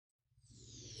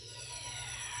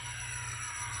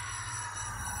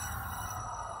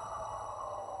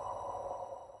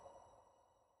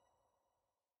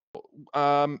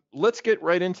let's get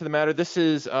right into the matter. This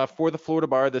is for the Florida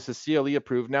bar. This is CLE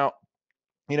approved. Now,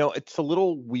 it's a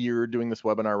little weird doing this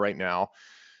webinar right now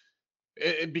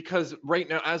because right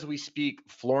now, as we speak,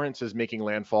 Florence is making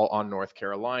landfall on North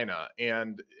Carolina.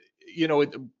 And,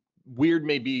 weird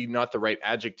may be not the right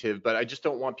adjective, but I just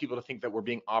don't want people to think that we're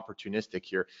being opportunistic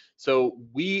here. So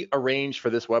we arranged for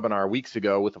this webinar weeks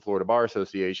ago with the Florida Bar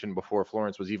Association before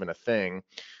Florence was even a thing.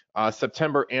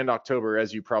 September and October,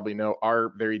 as you probably know,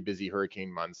 are very busy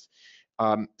hurricane months.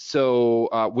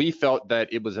 So we felt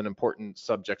that it was an important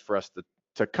subject for us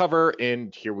to cover,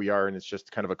 and here we are, and it's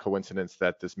just kind of a coincidence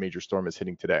that this major storm is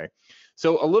hitting today.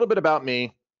 So a little bit about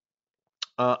me.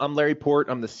 I'm Larry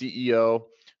Port. I'm the CEO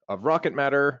of Rocket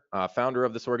Matter, founder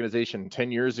of this organization 10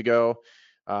 years ago.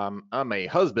 I'm a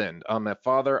husband, I'm a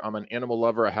father, I'm an animal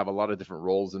lover. I have a lot of different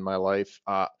roles in my life.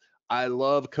 I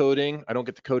love coding. I don't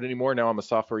get to code anymore. Now I'm a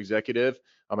software executive.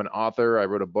 I'm an author. I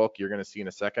wrote a book you're going to see in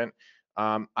a second.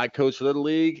 I coach Little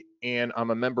League, and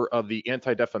I'm a member of the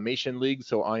Anti-Defamation League.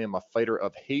 So I am a fighter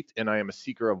of hate, and I am a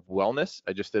seeker of wellness.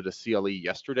 I just did a CLE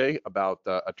yesterday about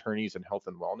attorneys and health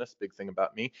and wellness, big thing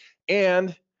about me. And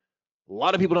a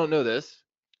lot of people don't know this.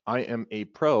 I am a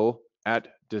pro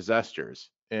at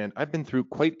disasters, and I've been through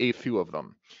quite a few of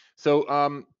them. So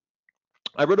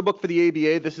I wrote a book for the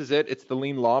ABA. This is it. It's the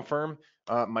Lean Law Firm.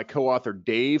 My co-author,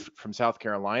 Dave from South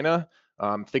Carolina,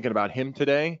 thinking about him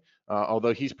today,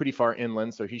 although he's pretty far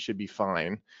inland, so he should be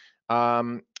fine.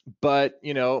 But,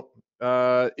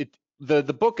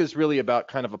 the book is really about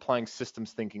kind of applying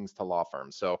systems thinkings to law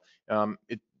firms. So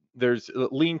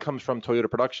Lean comes from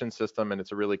Toyota Production System, and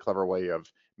it's a really clever way of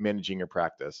managing your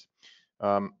practice.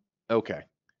 Okay,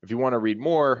 if you want to read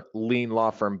more,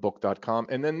 leanlawfirmbook.com.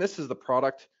 And then this is the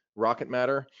product, Rocket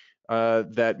Matter,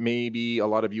 that maybe a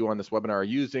lot of you on this webinar are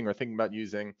using or thinking about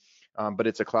using, but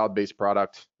it's a cloud-based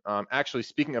product. Actually,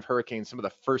 speaking of hurricanes, some of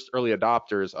the first early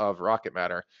adopters of Rocket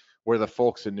Matter were the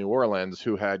folks in New Orleans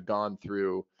who had gone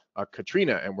through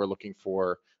Katrina and were looking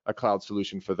for a cloud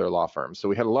solution for their law firm. So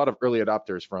we had a lot of early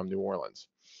adopters from New Orleans,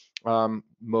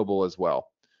 mobile as well.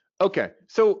 Okay,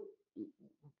 so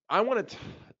I want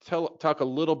to talk a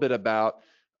little bit about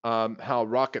how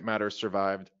Rocket Matter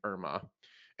survived Irma.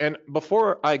 And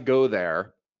before I go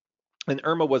there, and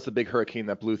Irma was the big hurricane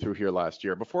that blew through here last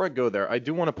year. Before I go there, I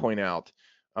do want to point out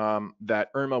that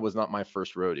Irma was not my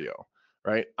first rodeo,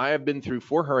 right? I have been through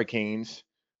 4 hurricanes.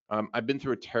 I've been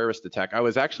through a terrorist attack. I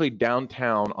was actually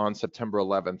downtown on September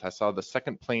 11th. I saw the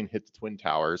second plane hit the Twin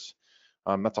Towers.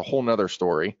 That's a whole nother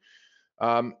story.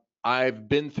 I've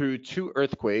been through 2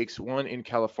 earthquakes, one in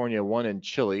California, one in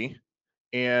Chile,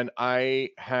 and I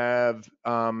have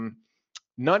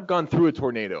not gone through a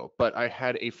tornado, but I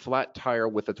had a flat tire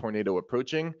with a tornado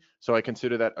approaching, so I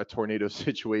consider that a tornado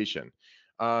situation.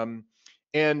 And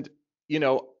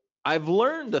I've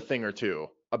learned a thing or two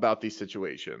about these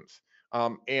situations,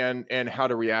 and how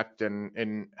to react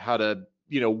and how to,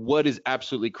 what is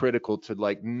absolutely critical to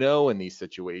know in these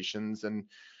situations. And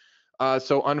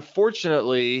so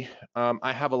unfortunately,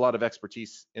 I have a lot of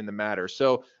expertise in the matter.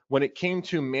 So when it came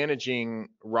to managing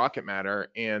Rocket Matter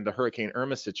and the Hurricane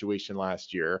Irma situation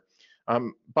last year,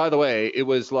 by the way, it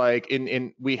was like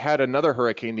we had another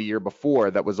hurricane the year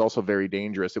before that was also very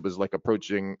dangerous. It was like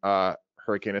approaching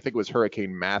hurricane, I think it was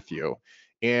Hurricane Matthew,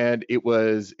 and it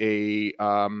was it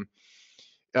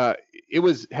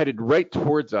was headed right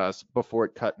towards us before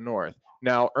it cut north.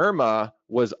 Now, Irma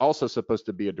was also supposed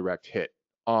to be a direct hit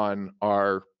on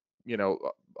our,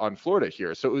 on Florida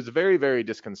here. So it was very, very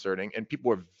disconcerting, and people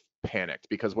were panicked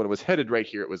because when it was headed right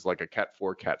here, it was like a Cat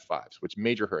 4, Cat 5, which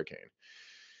major hurricane.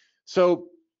 So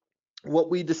what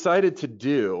we decided to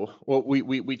do, well,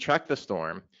 we tracked the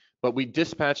storm, but we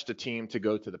dispatched a team to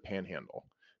go to the Panhandle.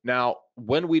 Now,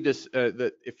 when we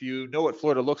if you know what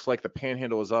Florida looks like, the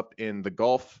Panhandle is up in the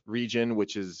Gulf region,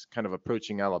 which is kind of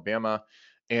approaching Alabama.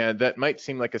 And that might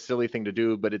seem like a silly thing to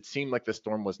do, but it seemed like the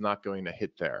storm was not going to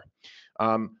hit there.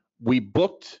 We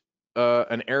booked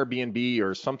an Airbnb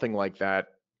or something like that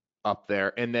up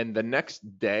there. And then the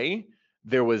next day,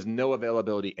 there was no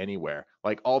availability anywhere,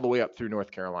 like all the way up through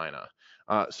North Carolina.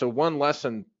 So one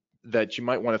lesson that you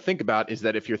might want to think about is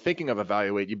that if you're thinking of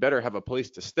evaluate, you better have a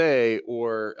place to stay,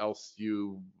 or else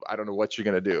I don't know what you're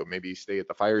going to do. Maybe stay at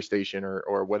the fire station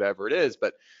or whatever it is.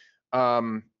 But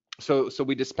so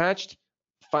we dispatched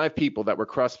 5 people that were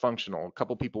cross-functional, a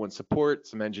couple people in support,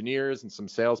 some engineers, and some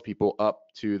salespeople up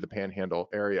to the Panhandle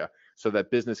area so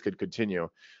that business could continue.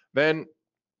 Then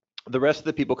the rest of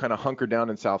the people kind of hunkered down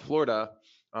in South Florida.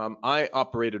 I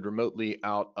operated remotely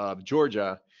out of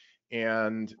Georgia,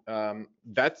 and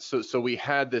so we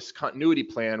had this continuity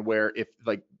plan where if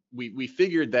we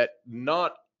figured that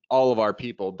not all of our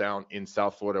people down in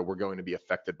South Florida were going to be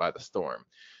affected by the storm,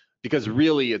 because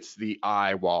really it's the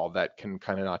eye wall that can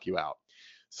kind of knock you out.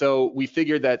 So we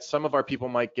figured that some of our people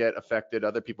might get affected,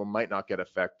 other people might not get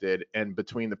affected. And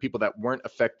between the people that weren't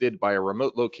affected by a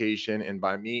remote location and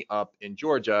by me up in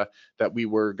Georgia, that we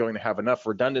were going to have enough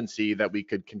redundancy that we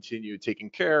could continue taking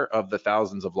care of the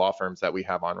thousands of law firms that we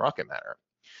have on Rocket Matter.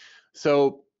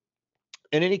 So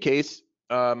in any case,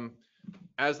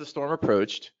 as the storm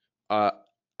approached,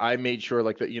 I made sure,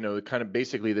 like, that, kind of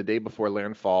basically the day before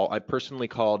landfall, I personally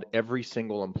called every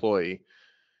single employee,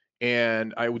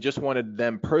 and I just wanted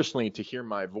them personally to hear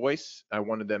my voice. I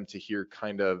wanted them to hear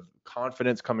kind of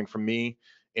confidence coming from me,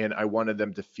 and I wanted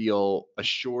them to feel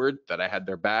assured that I had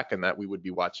their back and that we would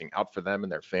be watching out for them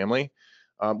and their family,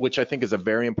 which I think is a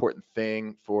very important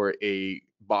thing for a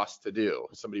boss to do,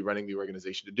 somebody running the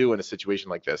organization to do in a situation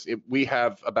like this. We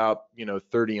have about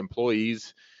 30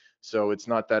 employees, so it's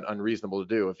not that unreasonable to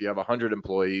do. If you have 100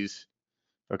 employees,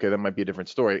 okay, that might be a different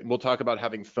story. We'll talk about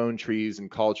having phone trees and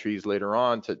call trees later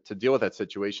on to deal with that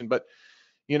situation. But,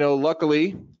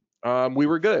 luckily, we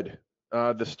were good.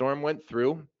 The storm went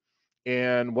through,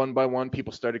 and one by one,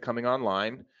 people started coming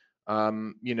online.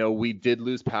 We did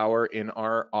lose power in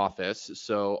our office,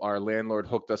 so our landlord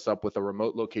hooked us up with a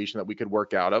remote location that we could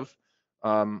work out of.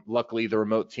 Luckily, the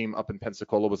remote team up in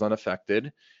Pensacola was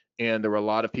unaffected, and there were a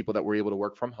lot of people that were able to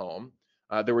work from home.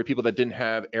 There were people that didn't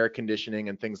have air conditioning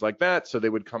and things like that, so they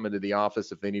would come into the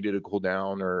office if they needed to cool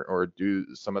down or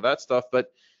do some of that stuff.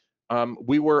 But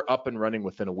we were up and running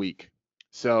within a week.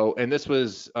 So, and this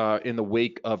was in the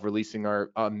wake of releasing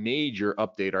our major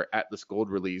update, our Atlas Gold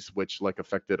release, which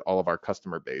affected all of our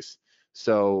customer base.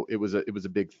 So it was a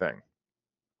big thing.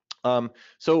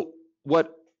 So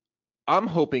what I'm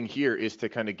hoping here is to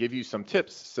kind of give you some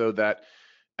tips so that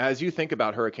as you think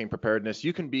about hurricane preparedness,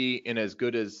 you can be in as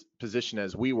good as position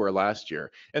as we were last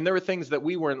year. And there were things that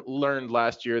we learned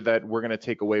last year that we're going to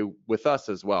take away with us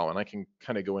as well. And I can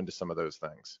kind of go into some of those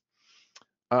things.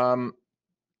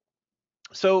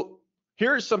 So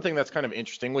here's something that's kind of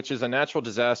interesting, which is a natural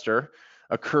disaster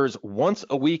occurs once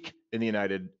a week in the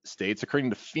United States,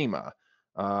 according to FEMA,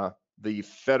 the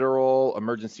Federal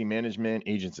Emergency Management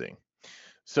Agency.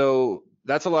 So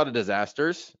that's a lot of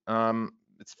disasters.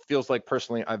 It feels like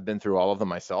personally I've been through all of them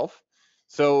myself.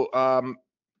 So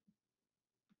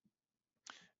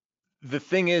the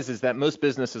thing is that most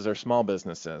businesses are small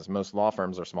businesses. Most law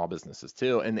firms are small businesses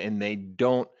too, and they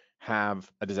don't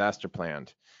have a disaster plan.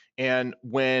 And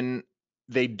when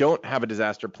they don't have a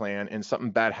disaster plan and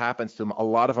something bad happens to them, a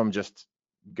lot of them just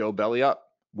go belly up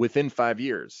within 5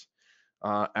 years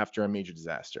after a major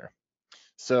disaster.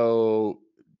 So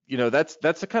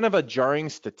that's a kind of a jarring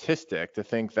statistic to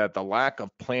think that the lack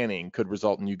of planning could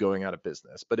result in you going out of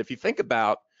business. But if you think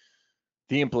about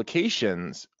the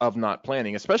implications of not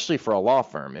planning, especially for a law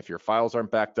firm, if your files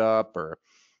aren't backed up, or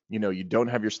you don't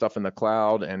have your stuff in the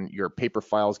cloud and your paper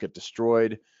files get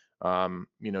destroyed,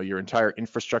 your entire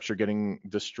infrastructure getting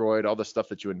destroyed, all the stuff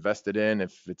that you invested in,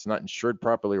 if it's not insured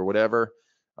properly or whatever,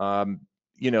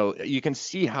 you can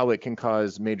see how it can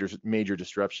cause major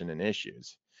disruption and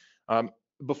issues.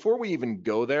 Before we even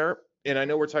go there, and I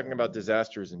know we're talking about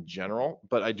disasters in general,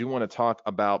 but I do want to talk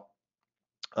about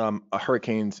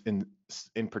hurricanes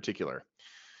in particular,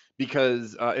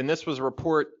 because and this was a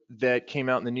report that came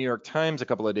out in the New York Times a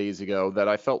couple of days ago that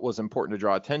I felt was important to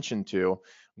draw attention to,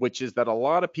 which is that a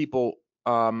lot of people,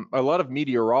 a lot of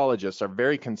meteorologists are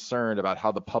very concerned about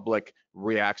how the public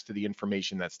reacts to the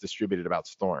information that's distributed about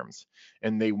storms,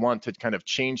 and they want to kind of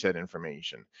change that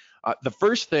information. The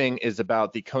first thing is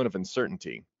about the cone of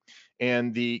uncertainty.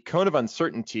 And the cone of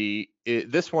uncertainty,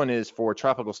 this one is for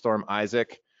Tropical Storm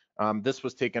Isaac. This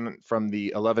was taken from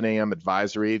the 11 a.m.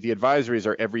 advisory. The advisories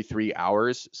are every 3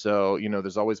 hours. So,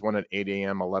 there's always one at 8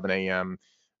 a.m., 11 a.m.,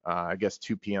 I guess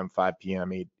 2 p.m., 5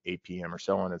 p.m., 8 p.m., or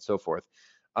so on and so forth.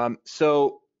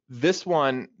 So this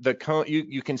one, the cone,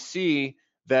 you can see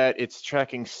that it's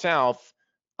tracking south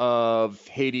of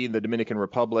Haiti and the Dominican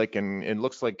Republic, and it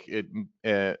looks like it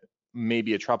may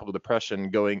be a tropical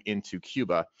depression going into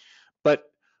Cuba. But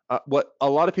what a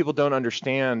lot of people don't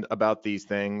understand about these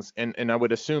things, and I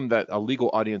would assume that a legal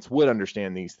audience would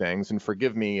understand these things, and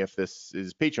forgive me if this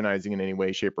is patronizing in any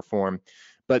way, shape, or form,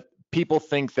 but people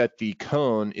think that the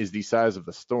cone is the size of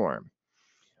the storm,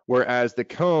 whereas the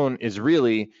cone is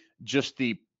really just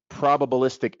the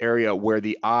probabilistic area where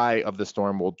the eye of the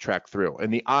storm will track through.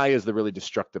 And the eye is the really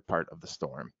destructive part of the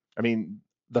storm. I mean,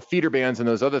 the feeder bands and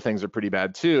those other things are pretty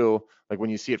bad too. Like when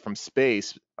you see it from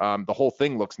space, the whole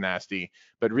thing looks nasty,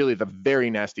 but really the very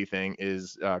nasty thing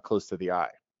is close to the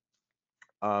eye.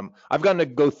 I've gotten to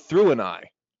go through an eye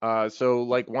So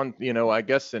like one, I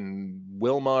guess in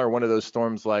Wilma or one of those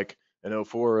storms like in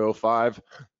 '04 or '05,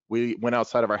 we went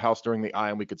outside of our house during the eye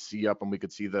and we could see up and we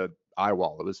could see the eye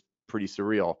wall. It was pretty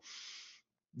surreal.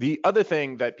 The other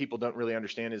thing that people don't really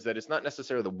understand is that it's not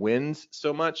necessarily the winds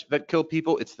so much that kill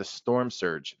people, it's the storm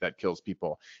surge that kills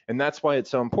people. And that's why it's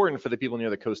so important for the people near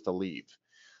the coast to leave.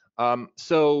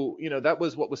 So, that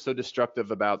was what was so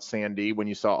destructive about Sandy when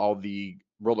you saw all the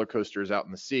roller coasters out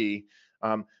in the sea.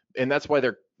 Um, and that's why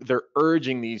they're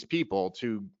urging these people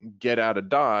to get out of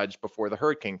Dodge before the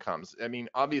hurricane comes. I mean,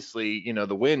 obviously,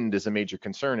 the wind is a major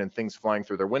concern and things flying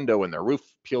through their window and their roof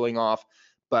peeling off.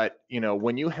 But,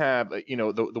 when you have,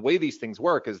 the way these things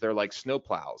work is they're like snow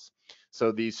plows.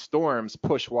 So these storms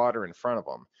push water in front of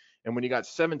them. And when you got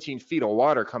 17 feet of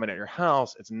water coming at your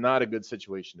house, it's not a good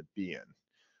situation to be in.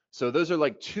 So those are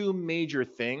like two major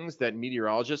things that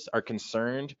meteorologists are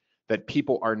concerned that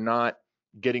people are not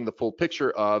getting the full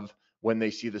picture of when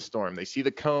they see the storm. They see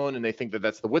the cone and they think that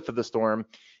that's the width of the storm,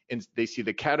 and they see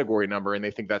the category number and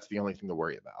they think that's the only thing to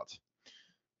worry about.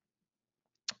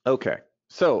 Okay,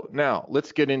 so now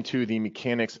let's get into the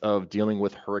mechanics of dealing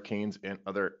with hurricanes and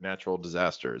other natural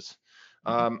disasters.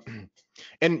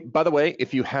 And by the way,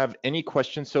 if you have any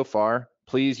questions so far,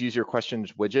 please use your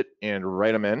questions widget and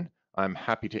write them in. I'm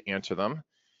happy to answer them.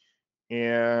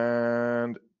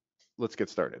 And let's get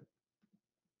started.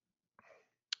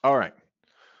 All right.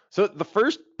 So the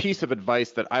first piece of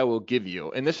advice that I will give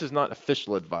you, and this is not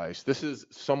official advice, this is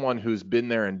someone who's been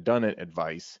there and done it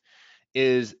advice,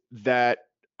 is that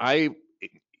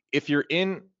if you're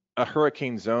in a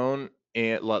hurricane zone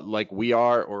and like we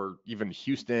are, or even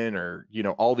Houston, or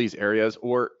all these areas,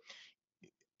 or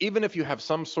even if you have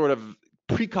some sort of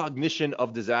precognition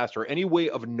of disaster, any way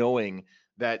of knowing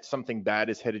that something bad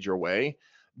is headed your way,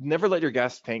 never let your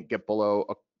gas tank get below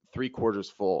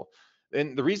 3/4 full.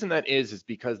 And the reason that is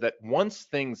because that once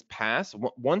things pass,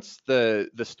 once the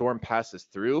storm passes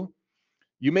through,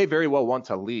 you may very well want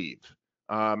to leave.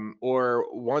 Or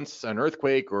once an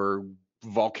earthquake or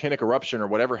volcanic eruption or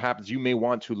whatever happens, you may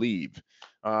want to leave.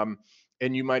 And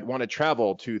you might want to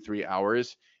travel 2-3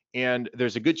 hours, and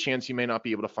there's a good chance you may not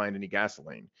be able to find any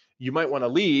gasoline. You might want to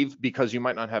leave because you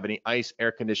might not have any ice,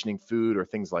 air conditioning, food, or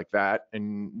things like that.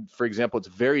 And for example, it's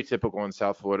very typical in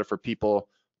South Florida for people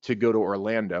to go to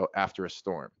Orlando after a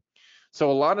storm.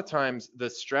 So a lot of times the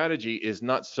strategy is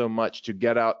not so much to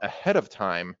get out ahead of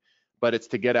time, but it's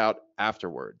to get out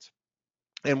afterwards.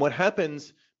 And what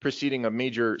happens preceding a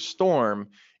major storm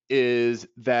is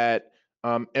that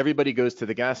everybody goes to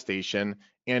the gas station,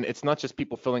 and it's not just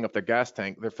people filling up their gas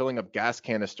tank, they're filling up gas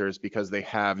canisters because they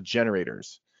have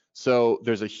generators. So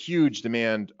there's a huge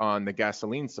demand on the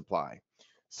gasoline supply.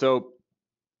 So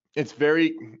it's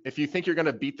if you think you're going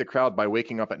to beat the crowd by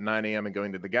waking up at 9 a.m. and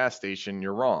going to the gas station,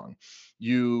 you're wrong.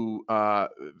 I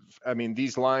mean,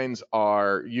 these lines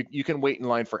are, you can wait in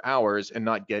line for hours and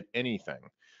not get anything.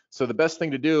 So the best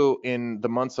thing to do in the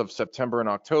months of September and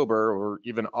October, or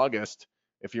even August,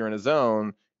 if you're in a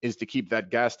zone, is to keep that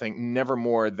gas tank never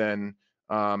more than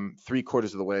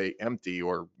 3/4 of the way empty,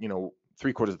 or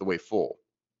 3/4 of the way full.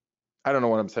 I don't know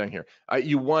what I'm saying here.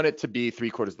 You want it to be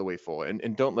 3/4 of the way full,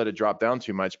 and don't let it drop down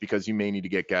too much, because you may need to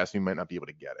get gas and you might not be able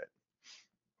to get it.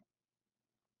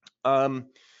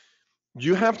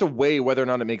 You have to weigh whether or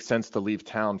not it makes sense to leave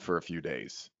town for a few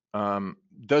days.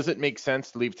 Does it make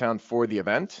sense to leave town for the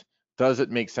event? Does it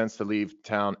make sense to leave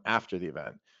town after the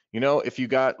event? If you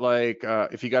got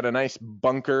if you got a nice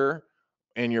bunker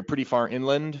and you're pretty far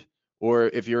inland, or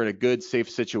if you're in a good, safe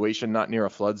situation, not near a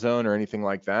flood zone or anything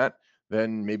like that,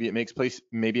 then maybe it makes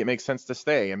sense to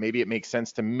stay, and maybe it makes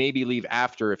sense to leave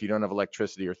after if you don't have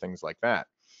electricity or things like that.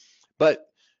 But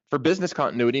for business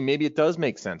continuity, maybe it does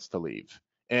make sense to leave.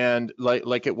 And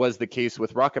like it was the case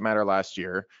with Rocket Matter last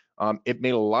year, it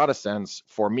made a lot of sense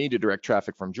for me to direct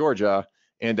traffic from Georgia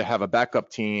and to have a backup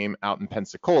team out in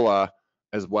Pensacola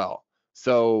as well.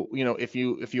 So, if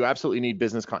you absolutely need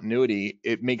business continuity,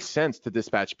 it makes sense to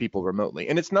dispatch people remotely.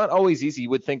 And it's not always easy. You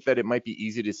would think that it might be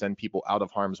easy to send people out of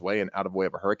harm's way and out of way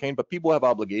of a hurricane, but people have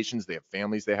obligations. They have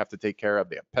families they have to take care of.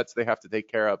 They have pets they have to take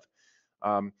care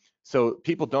of. So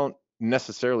people don't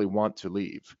necessarily want to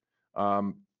leave.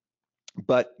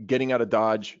 But getting out of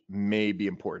Dodge may be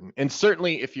important. And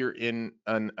certainly if you're in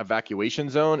an evacuation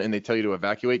zone and they tell you to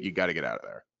evacuate, you got to get out of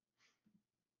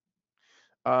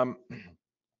there.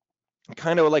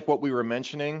 Kind of like what we were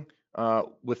mentioning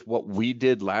with what we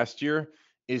did last year,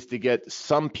 is to get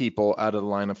some people out of the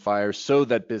line of fire so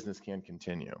that business can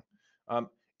continue.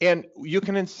 And you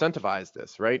can incentivize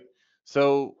this, right?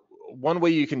 So one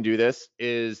way you can do this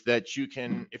is that you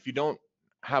can, if you don't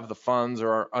have the funds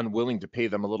or are unwilling to pay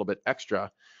them a little bit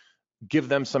extra, give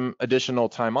them some additional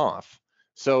time off.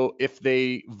 So if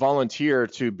they volunteer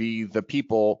to be the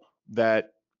people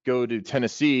that go to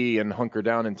Tennessee and hunker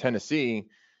down in Tennessee,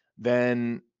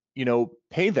 then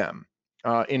pay them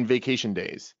in vacation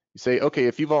days. You say, okay,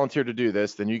 if you volunteer to do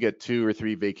this, then you get 2 or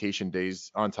 3 vacation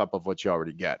days on top of what you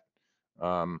already get.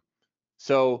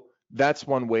 So that's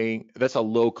one way. That's a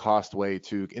low cost way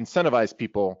to incentivize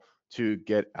people to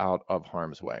get out of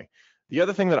harm's way. The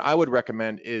other thing that I would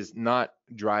recommend is not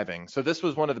driving. So this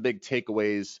was one of the big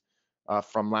takeaways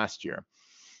from last year.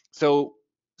 So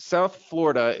South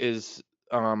Florida is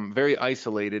very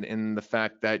isolated in the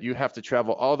fact that you have to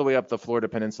travel all the way up the Florida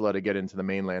Peninsula to get into the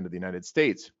mainland of the United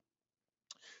States.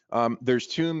 There's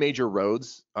 2 major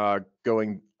roads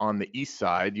going on the east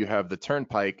side. You have the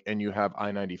Turnpike and you have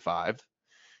I-95.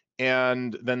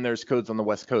 And then there's codes on the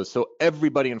west coast. So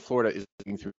everybody in Florida is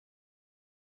looking through.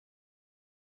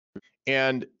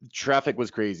 And traffic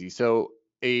was crazy. So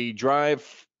a drive,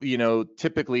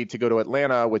 typically to go to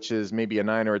Atlanta, which is maybe a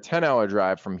 9 or a 10-hour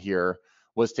drive from here,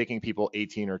 was taking people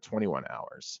 18 or 21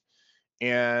 hours.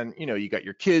 And you got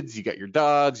your kids, you got your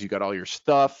dogs, you got all your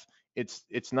stuff.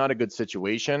 It's not a good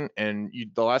situation, and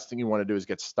the last thing you want to do is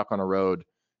get stuck on a road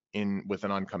with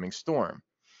an oncoming storm.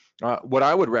 What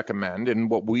I would recommend, and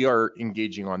what we are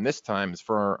engaging on this time, is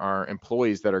for our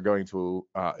employees that are going to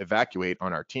evacuate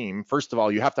on our team. First of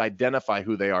all, you have to identify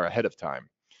who they are ahead of time,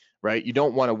 right? You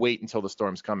don't want to wait until the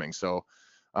storm's coming. So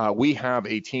we have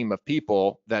a team of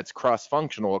people that's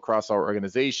cross-functional across our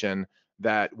organization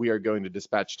that we are going to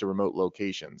dispatch to remote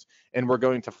locations, and we're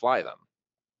going to fly them.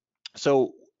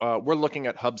 So we're looking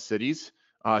at hub cities,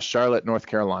 Charlotte, North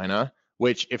Carolina,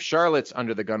 which if Charlotte's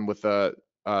under the gun with a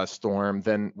storm,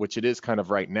 then, which it is kind of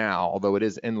right now, although it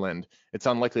is inland, it's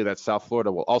unlikely that South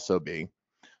Florida will also be.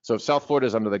 So if South Florida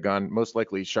is under the gun, most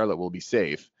likely Charlotte will be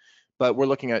safe. But we're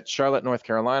looking at Charlotte, North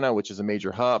Carolina, which is a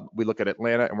major hub. We look at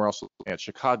Atlanta, and we're also looking at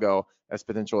Chicago as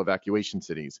potential evacuation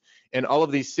cities. And all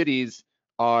of these cities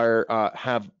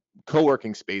have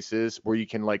co-working spaces where you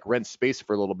can rent space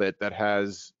for a little bit that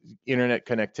has internet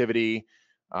connectivity,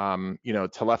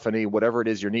 telephony, whatever it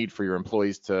is you need for your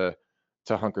employees to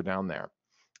hunker down there.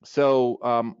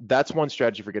 So that's one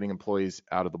strategy for getting employees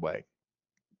out of the way.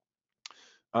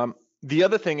 The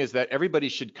other thing is that everybody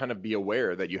should kind of be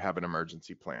aware that you have an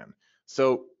emergency plan.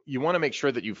 So you want to make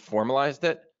sure that you've formalized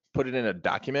it, put it in a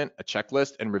document, a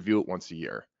checklist, and review it once a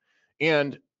year.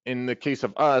 And in the case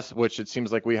of us, which it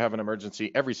seems like we have an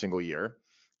emergency every single year,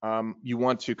 you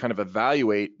want to kind of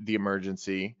evaluate the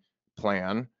emergency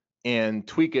plan and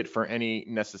tweak it for any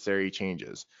necessary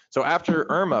changes. So after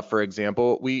Irma, for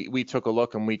example, we took a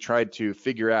look and we tried to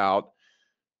figure out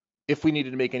if we needed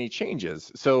to make any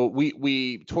changes. So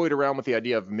we toyed around with the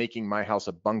idea of making my house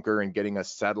a bunker and getting a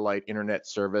satellite internet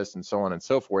service and so on and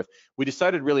so forth. We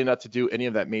decided really not to do any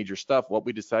of that major stuff. What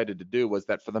we decided to do was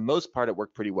that for the most part, it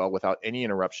worked pretty well without any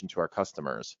interruption to our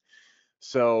customers.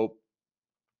 So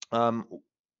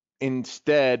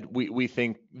instead, we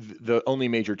think the only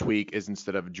major tweak is,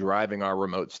 instead of driving our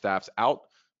remote staffs out,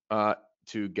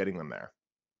 to getting them there.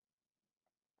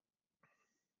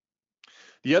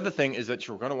 The other thing is that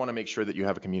you're going to want to make sure that you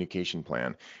have a communication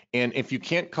plan. And if you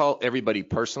can't call everybody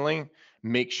personally,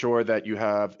 make sure that you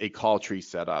have a call tree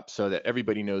set up so that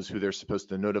everybody knows who they're supposed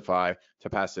to notify to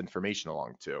pass information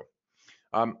along to.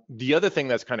 The other thing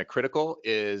that's kind of critical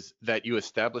is that you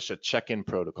establish a check-in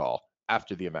protocol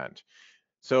after the event.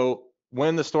 So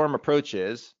when the storm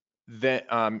approaches, that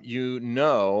you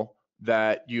know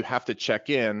that you have to check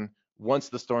in once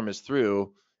the storm is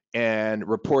through and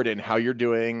report in how you're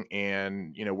doing.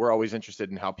 And we're always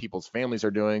interested in how people's families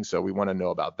are doing, so we want to know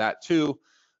about that too.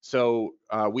 So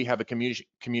we have a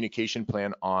communication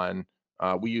plan on,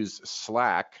 we use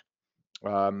Slack.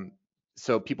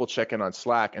 So people check in on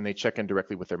Slack and they check in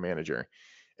directly with their manager.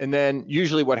 And then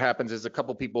usually what happens is a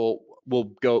couple people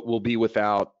will be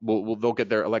without, they'll get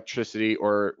their electricity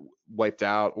or wiped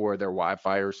out, or their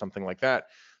Wi-Fi or something like that.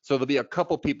 So there'll be a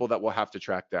couple people that we'll have to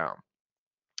track down.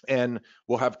 And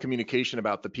we'll have communication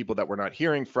about the people that we're not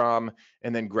hearing from,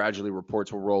 and then gradually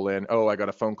reports will roll in. Oh, I got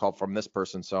a phone call from this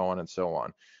person, so on and so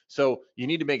on. So you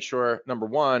need to make sure, number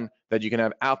one, that you can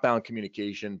have outbound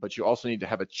communication, but you also need to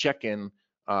have a check-in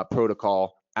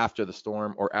protocol after the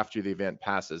storm or after the event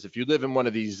passes. If you live in one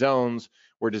of these zones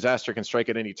where disaster can strike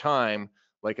at any time,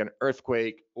 like an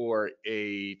earthquake or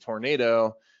a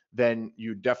tornado, then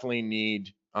you definitely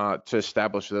need to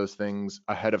establish those things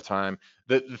ahead of time.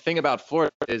 The thing about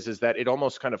Florida is that it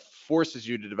almost kind of forces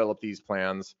you to develop these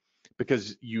plans,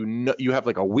 because you have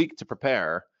like a week to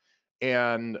prepare,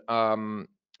 and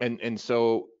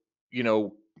so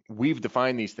we've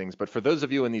defined these things. But for those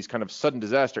of you in these kind of sudden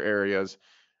disaster areas,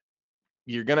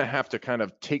 you're going to have to kind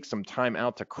of take some time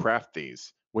out to craft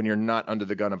these when you're not under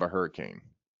the gun of a hurricane.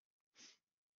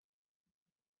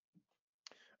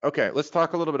 Okay, let's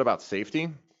talk a little bit about safety.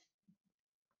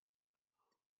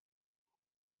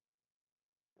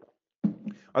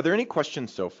 Are there any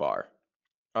questions so far?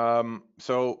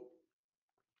 So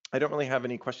I don't really have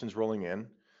any questions rolling in.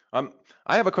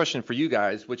 I have a question for you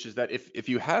guys, which is that if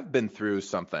you have been through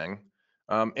something,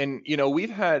 and you know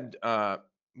we've had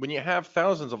when you have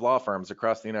thousands of law firms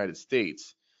across the United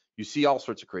States, you see all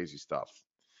sorts of crazy stuff.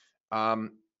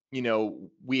 Um, you know,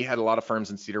 we had a lot of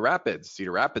firms in Cedar Rapids.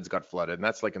 Cedar Rapids got flooded, and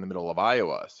that's like in the middle of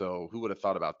Iowa. So who would have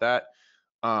thought about that?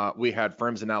 We had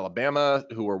firms in Alabama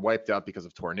who were wiped out because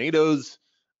of tornadoes.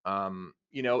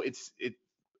 You know, it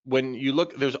when you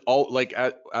look, there's all like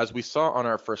as we saw on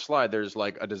our first slide, there's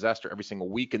like a disaster every single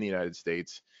week in the United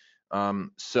States.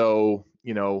 So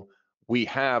you know, we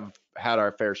have had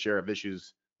our fair share of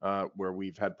issues where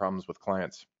we've had problems with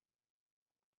clients.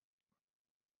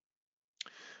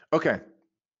 Okay,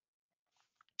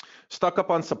 stuck up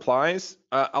on supplies.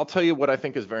 I'll tell you what I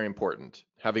think is very important,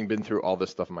 having been through all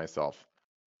this stuff myself.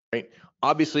 Right?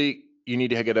 Obviously, you need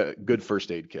to get a good first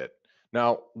aid kit.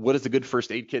 Now, what does a good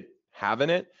first aid kit have in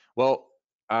it? Well,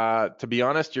 to be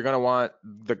honest, you're going to want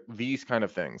these kind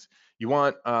of things. You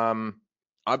want,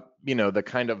 you know, the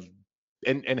kind of,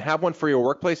 and have one for your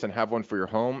workplace and have one for your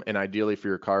home and ideally for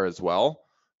your car as well.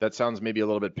 That sounds maybe a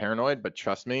little bit paranoid, but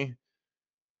trust me,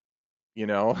 you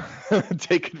know,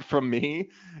 take it from me,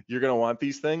 you're going to want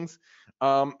these things.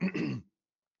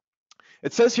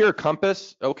 It says here a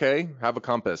compass. Okay, have a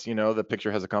compass. You know, the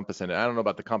picture has a compass in it. I don't know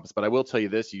about the compass, but I will tell you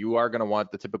this: you are going to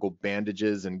want the typical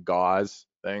bandages and gauze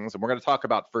things. And we're going to talk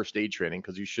about first aid training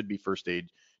because you should be first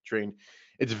aid trained.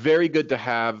 It's very good to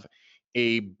have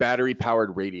a battery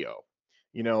powered radio.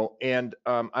 You know, and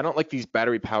I don't like these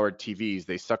battery powered TVs.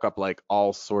 They suck up like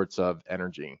all sorts of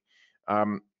energy.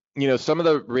 You know, some of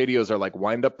the radios are like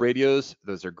wind up radios.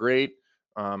 Those are great.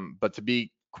 But to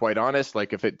be quite honest,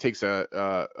 like if it takes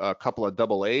a couple of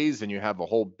double A's and you have a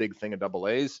whole big thing of double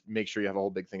A's, make sure you have a whole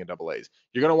big thing of double A's.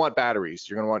 You're going to want batteries.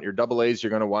 You're going to want your double A's. You're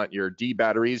going to want your D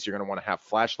batteries. You're going to want to have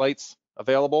flashlights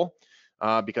available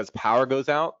because power goes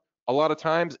out a lot of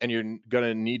times and you're going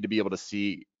to need to be able to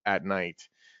see at night.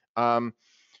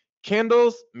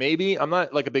 Candles, maybe. I'm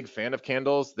not like a big fan of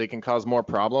candles. They can cause more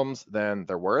problems than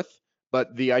they're worth.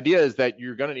 But the idea is that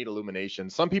you're going to need illumination.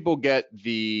 Some people get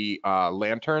the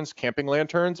lanterns, camping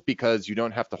lanterns, because you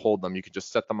don't have to hold them. You can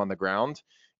just set them on the ground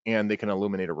and they can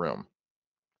illuminate a room.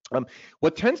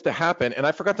 What tends to happen, and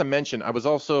I forgot to mention, I was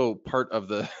also part of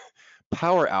the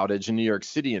power outage in New York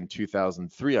City in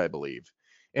 2003, I believe.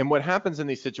 And what happens in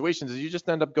these situations is you just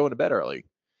end up going to bed early.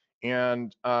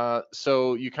 And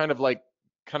so you kind of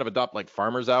adopt like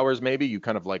farmer's hours, maybe. You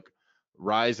kind of like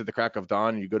rise at the crack of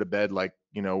dawn and you go to bed like,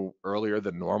 you know, earlier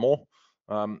than normal.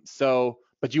 But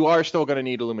you are still going to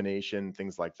need illumination,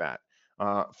 things like that.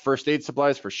 First aid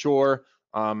supplies for sure,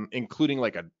 including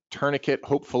like a tourniquet.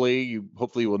 Hopefully you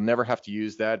will never have to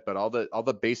use that, but all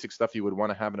the basic stuff you would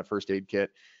want to have in a first aid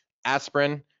kit.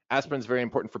 Aspirin is very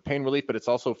important for pain relief, but it's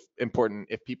also important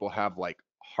if people have like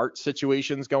heart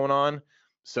situations going on.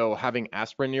 So having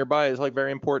aspirin nearby is like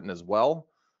very important as well.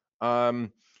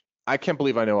 I can't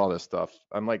believe I know all this stuff.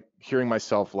 I'm like hearing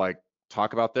myself like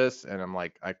talk about this and I'm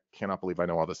like, I cannot believe I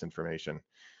know all this information.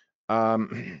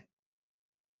 Okay,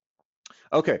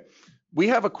 we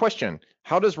have a question.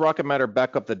 How does Rocket Matter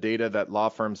back up the data that law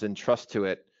firms entrust to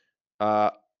it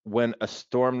when a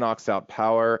storm knocks out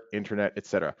power, internet,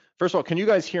 etc.? First of all, can you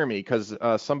guys hear me? Because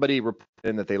somebody reported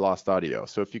in that they lost audio.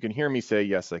 So if you can hear me, say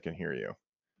yes, I can hear you.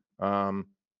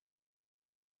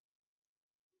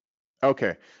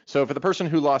 Okay, so for the person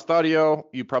who lost audio,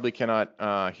 you probably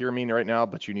cannot hear me right now,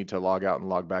 but you need to log out and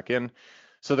log back in.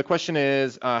 So the question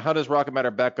is, how does Rocket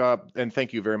Matter back up, and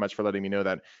thank you very much for letting me know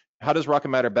that, how does Rocket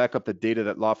Matter back up the data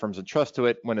that law firms entrust to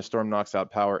it when a storm knocks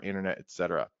out power, internet,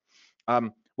 etc.?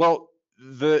 Well,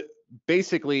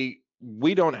 basically,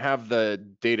 we don't have the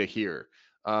data here.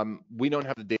 We don't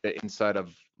have the data inside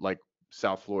of like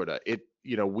South Florida.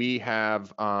 We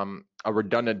have a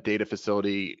redundant data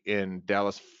facility in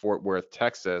Dallas, Fort Worth,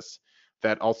 Texas,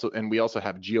 and we also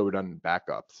have geo-redundant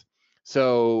backups.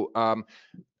 So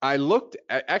I looked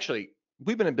at, actually,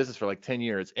 we've been in business for like 10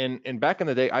 years, and back in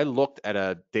the day, I looked at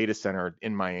a data center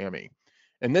in Miami.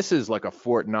 And this is like a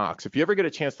Fort Knox. If you ever get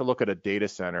a chance to look at a data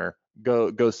center,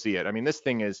 go see it. I mean, this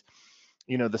thing is,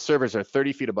 the servers are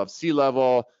 30 feet above sea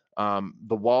level. The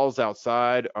walls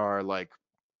outside are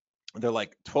they're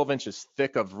like 12 inches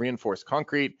thick of reinforced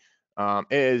concrete. It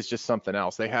is just something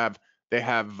else. They have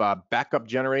backup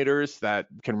generators that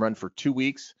can run for 2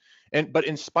 weeks. But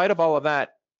in spite of all of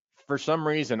that, for some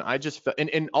reason, I just felt,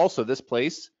 and also this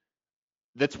place,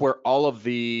 that's where all of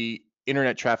the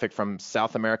internet traffic from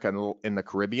South America and in the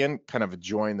Caribbean kind of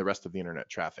join the rest of the internet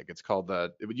traffic. It's called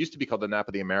the, it used to be called the Napa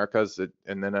of the Americas,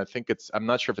 and then I think I'm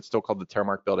not sure if it's still called the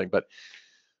Termark building, but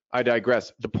I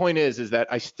digress. The point is that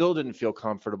I still didn't feel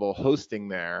comfortable hosting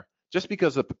there just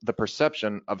because of the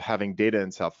perception of having data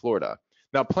in South Florida.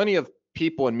 Now, plenty of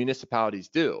people and municipalities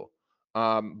do,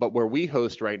 but where we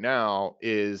host right now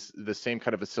is the same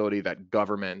kind of facility that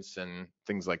governments and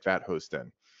things like that host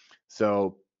in.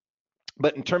 So,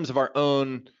 but in terms of our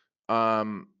own,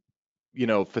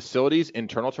 facilities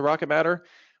internal to Rocket Matter,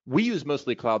 we use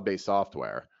mostly cloud-based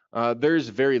software. There's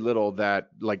very little that,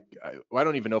 like, I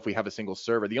don't even know if we have a single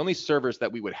server. The only servers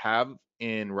that we would have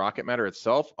in Rocket Matter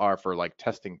itself are for like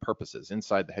testing purposes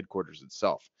inside the headquarters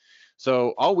itself.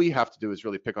 So all we have to do is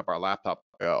really pick up our laptop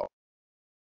and go.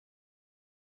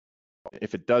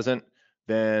 If it doesn't,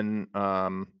 then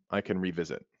I can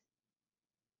revisit.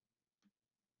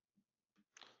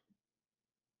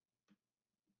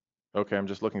 Okay, I'm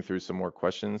just looking through some more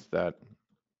questions that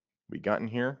we got in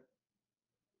here.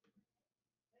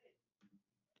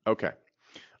 Okay.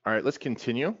 All right, let's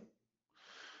continue.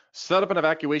 Set up an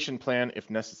evacuation plan if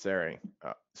necessary.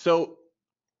 So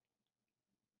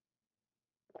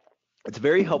it's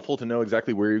very helpful to know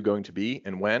exactly where you're going to be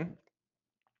and when.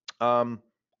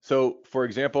 So for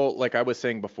example, like I was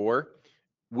saying before,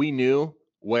 we knew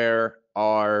where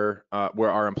our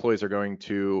employees are going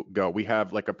to go. We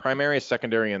have like a primary, a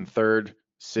secondary, and third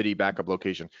city backup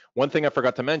location. One thing I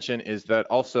forgot to mention is that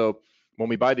also when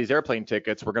we buy these airplane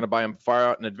tickets, we're going to buy them far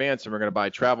out in advance, and we're going to buy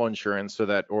travel insurance so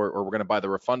that, or we're going to buy the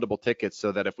refundable tickets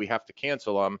so that if we have to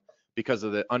cancel them because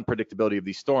of the unpredictability of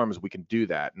these storms, we can do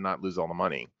that and not lose all the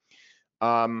money.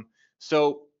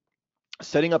 So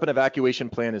setting up an evacuation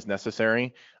plan is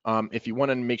necessary. If you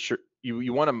want to make sure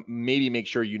you want to maybe make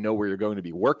sure you know where you're going to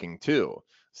be working too.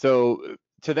 So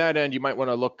to that end, you might want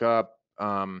to look up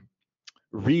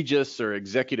Regis or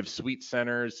executive suite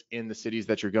centers in the cities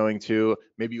that you're going to.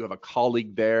 Maybe you have a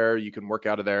colleague there, you can work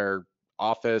out of their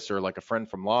office, or like a friend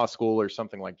from law school or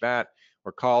something like that,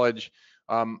 or college.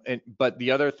 But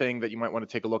the other thing that you might want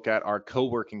to take a look at are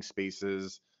co-working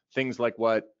spaces, things like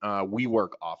what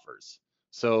WeWork offers.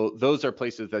 So those are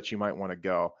places that you might want to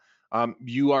go.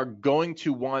 You are going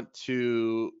to want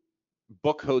to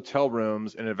book hotel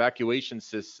rooms in an evacuation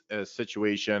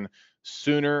situation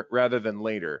sooner rather than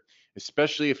later,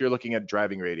 especially if you're looking at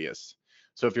driving radius.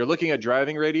 So if you're looking at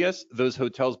driving radius, those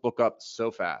hotels book up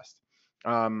so fast.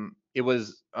 It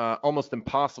was almost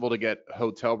impossible to get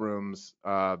hotel rooms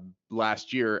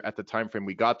last year at the time frame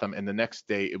we got them, and the next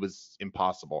day it was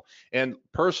impossible. And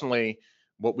personally,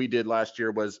 what we did last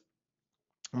year was,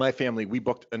 my family, we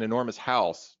booked an enormous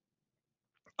house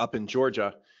up in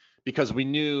Georgia because we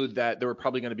knew that there were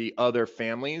probably going to be other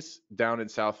families down in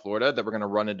South Florida that were going to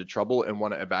run into trouble and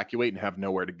want to evacuate and have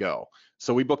nowhere to go.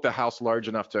 So we booked a house large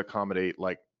enough to accommodate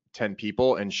like 10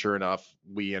 people, and sure enough,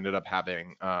 we ended up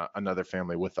having another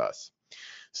family with us.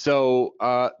 So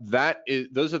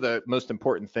those are the most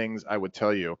important things I would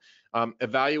tell you.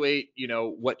 Evaluate,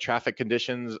 what traffic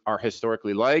conditions are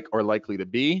historically like or likely to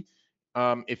be.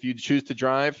 If you choose to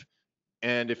drive,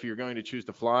 and if you're going to choose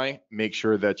to fly, make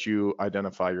sure that you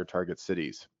identify your target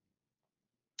cities.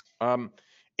 And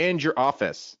your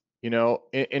office,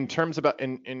 in terms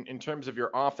of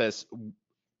your office,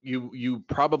 you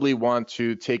probably want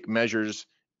to take measures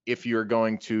if you're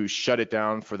going to shut it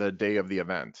down for the day of the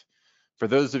event. For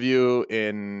those of you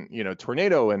in,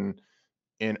 tornado and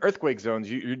in earthquake zones,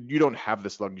 you don't have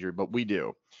this luxury, but we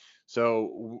do.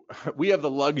 So we have the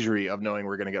luxury of knowing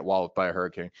we're going to get walloped by a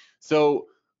hurricane. So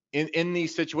in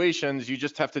these situations, you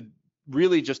just have to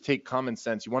really just take common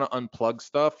sense. You want to unplug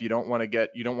stuff. You don't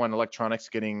want electronics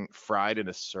getting fried in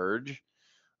a surge.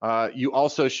 You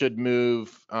also should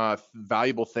move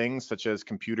valuable things such as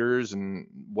computers and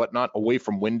whatnot away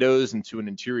from windows into an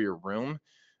interior room.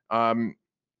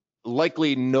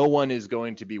 Likely no one is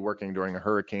going to be working during a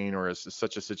hurricane or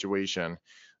such a situation.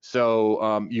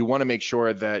 So you want to make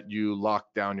sure that you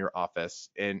lock down your office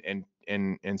and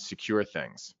secure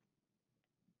things.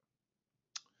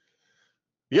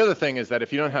 The other thing is that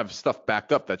if you don't have stuff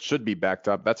backed up that should be backed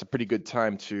up, that's a pretty good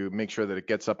time to make sure that it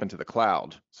gets up into the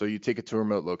cloud. So you take it to a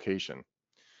remote location.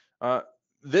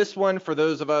 This one, for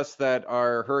those of us that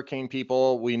are hurricane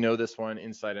people, we know this one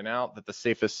inside and out, that the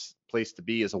safest place to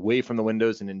be is away from the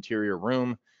windows in an interior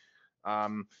room. I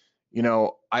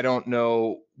don't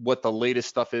know what the latest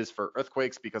stuff is for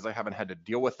earthquakes because I haven't had to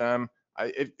deal with them.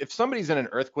 If somebody's in an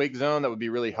earthquake zone, that would be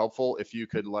really helpful if you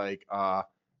could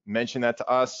mention that to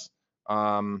us.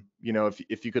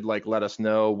 If you could let us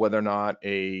know whether or not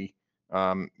a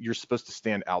you're supposed to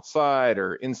stand outside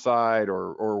or inside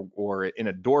or in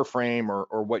a door frame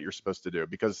or what you're supposed to do.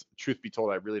 Because truth be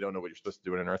told, I really don't know what you're supposed to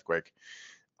do in an earthquake.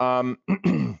 Um,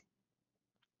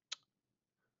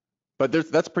 but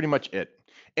that's pretty much it.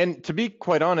 And to be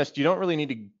quite honest, you don't really need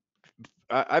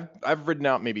to. I've ridden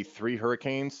out maybe 3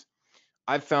 hurricanes.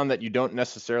 I've found that you don't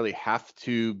necessarily have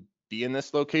to be in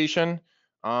this location.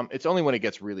 It's only when it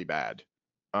gets really bad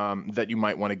that you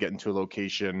might want to get into a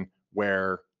location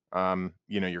where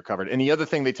you're covered. And the other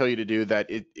thing they tell you to do that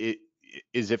it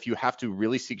is, if you have to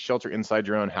really seek shelter inside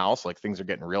your own house, like things are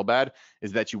getting real bad,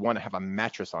 is that you want to have a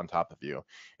mattress on top of you.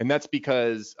 And that's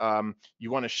because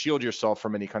you want to shield yourself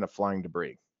from any kind of flying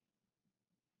debris.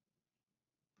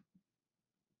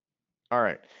 All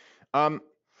right. Um,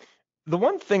 The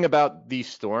one thing about these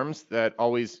storms that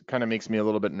always kind of makes me a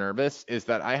little bit nervous is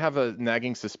that I have a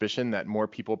nagging suspicion that more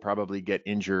people probably get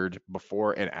injured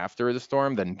before and after the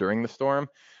storm than during the storm.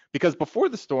 Because before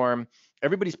the storm,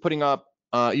 everybody's putting up,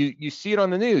 you see it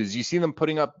on the news, you see them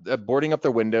putting up, boarding up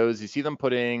their windows, you see them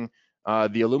putting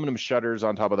the aluminum shutters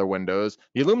on top of their windows.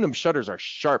 The aluminum shutters are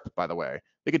sharp, by the way.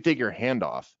 They could take your hand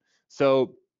off.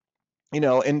 So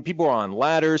and people are on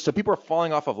ladders. So people are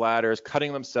falling off of ladders,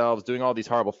 cutting themselves, doing all these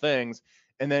horrible things.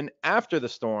 And then after the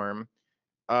storm,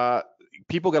 uh,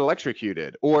 people get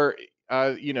electrocuted or,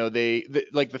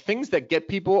 like the things that get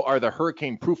people are the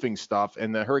hurricane proofing stuff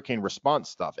and the hurricane response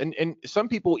stuff. And some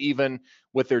people even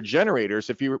with their generators,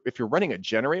 if you're running a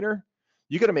generator,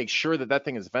 you got to make sure that that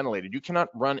thing is ventilated. You cannot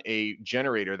run a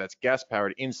generator that's gas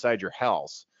powered inside your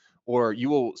house, or you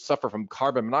will suffer from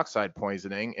carbon monoxide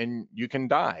poisoning and you can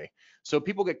die. So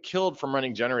people get killed from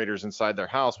running generators inside their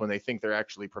house when they think they're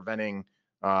actually preventing,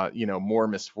 more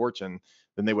misfortune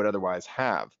than they would otherwise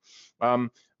have.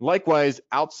 Likewise,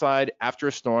 outside after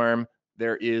a storm,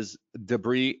 there is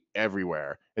debris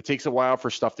everywhere. It takes a while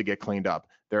for stuff to get cleaned up.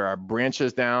 There are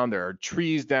branches down, there are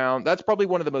trees down. That's probably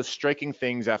one of the most striking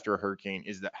things after a hurricane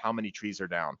is that how many trees are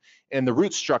down. And the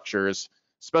root structures,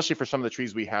 especially for some of the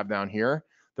trees we have down here,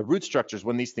 the root structures,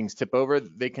 when these things tip over,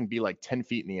 they can be like 10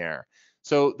 feet in the air.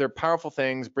 So they're powerful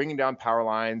things, bringing down power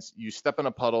lines. You step in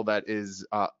a puddle that is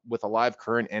with a live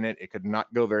current in it, it could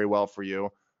not go very well for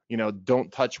you.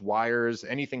 Don't touch wires,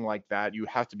 anything like that. You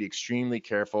have to be extremely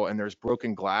careful, and there's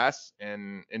broken glass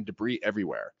and debris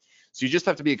everywhere. So you just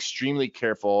have to be extremely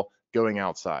careful going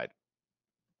outside.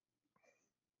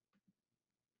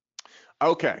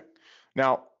 Okay,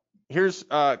 now here's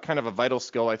kind of a vital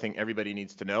skill I think everybody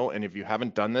needs to know. And if you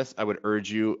haven't done this, I would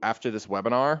urge you after this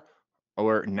webinar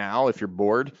or now, if you're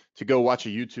bored, to go watch a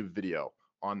YouTube video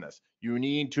on this. You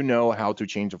need to know how to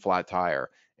change a flat tire.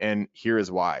 And here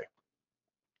is why.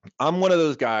 I'm one of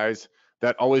those guys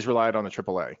that always relied on the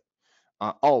AAA.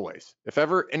 Always. If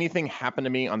ever anything happened to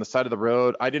me on the side of the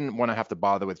road, I didn't want to have to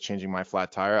bother with changing my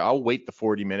flat tire. I'll wait the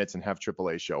 40 minutes and have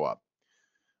AAA show up.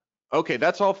 Okay,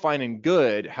 that's all fine and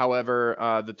good. However,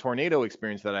 the tornado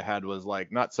experience that I had was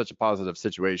like not such a positive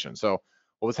situation. So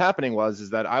what was happening is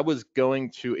that I was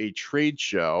going to a trade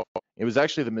show. It was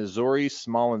actually the Missouri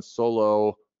Small and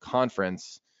Solo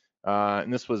Conference,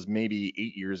 and this was maybe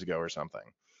 8 years ago or something.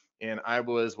 And I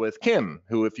was with Kim,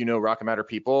 who, if you know Rocket Matter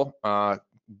people,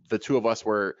 the two of us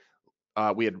were.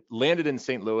 We had landed in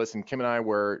St. Louis, and Kim and I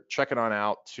were checking on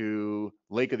out to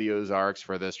Lake of the Ozarks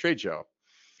for this trade show.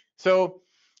 So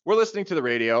we're listening to the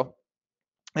radio,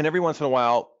 and every once in a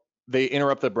while they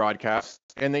interrupt the broadcast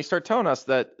and they start telling us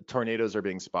that tornadoes are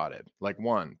being spotted, like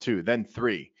 1, 2, then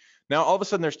 3. Now all of a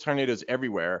sudden there's tornadoes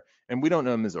everywhere, and we don't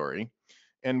know Missouri,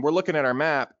 and we're looking at our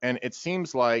map, and it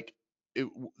seems like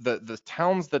the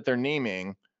towns that they're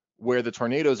naming where the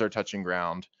tornadoes are touching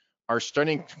ground are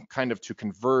starting kind of to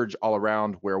converge all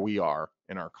around where we are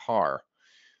in our car.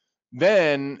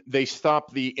 Then they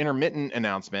stop the intermittent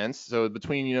announcements. So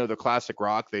between, the classic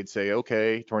rock, they'd say,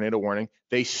 okay, tornado warning.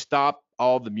 They stop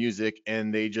all the music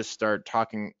and they just start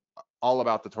talking all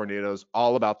about the tornadoes,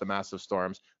 all about the massive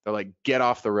storms. They're like, get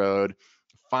off the road,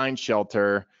 find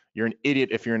shelter. You're an idiot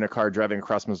if you're in a car driving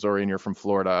across Missouri and you're from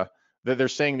Florida. They're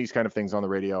saying these kind of things on the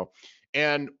radio.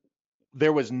 And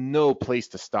there was no place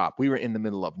to stop. We were in the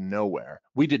middle of nowhere.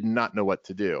 We did not know what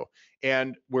to do.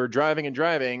 And we're driving and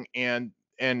driving, and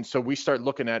so we start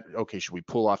looking at, okay, should we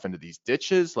pull off into these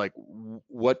ditches? Like,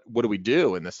 what do we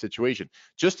do in this situation?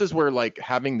 Just as we're like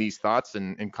having these thoughts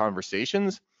and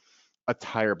conversations, a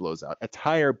tire blows out. A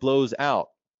tire blows out.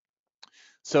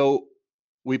 So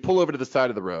we pull over to the side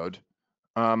of the road.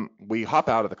 We hop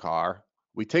out of the car.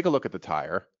 We take a look at the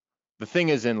tire. The thing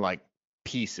is in like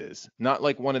pieces, not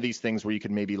like one of these things where you could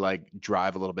maybe like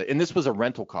drive a little bit. And this was a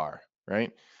rental car,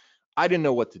 right? I didn't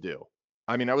know what to do.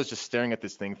 I mean, I was just staring at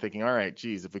this thing thinking, all right,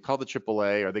 geez, if we call the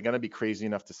AAA, are they going to be crazy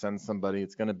enough to send somebody?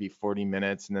 It's going to be 40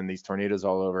 minutes and then these tornadoes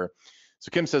all over. So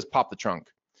Kim says, pop the trunk.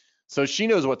 So she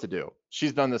knows what to do.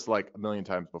 She's done this like a million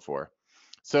times before.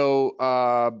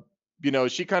 So,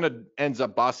 she kind of ends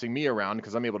up bossing me around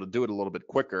because I'm able to do it a little bit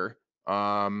quicker.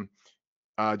 Even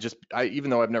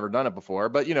though I've never done it before,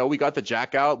 but we got the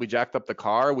jack out, we jacked up the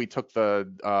car, we took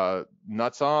the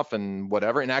nuts off and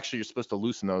whatever. And actually, you're supposed to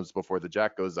loosen those before the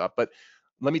jack goes up. But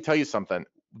let me tell you something.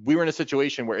 We were in a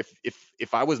situation where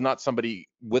if I was not somebody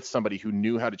who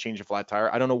knew how to change a flat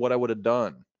tire, I don't know what I would have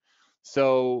done.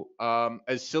 So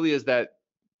as silly as that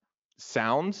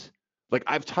sounds, like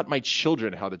I've taught my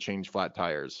children how to change flat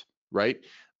tires, right?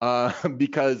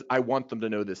 Because I want them to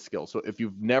know this skill. So if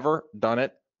you've never done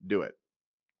it, do it.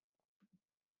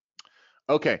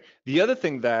 Okay, the other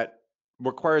thing that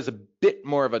requires a bit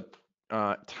more of a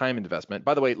time investment.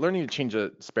 By the way, learning to change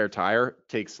a spare tire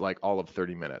takes like all of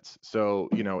 30 minutes. So,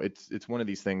 it's one of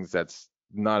these things that's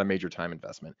not a major time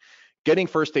investment. Getting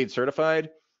first aid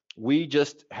certified, we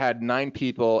just had 9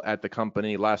 people at the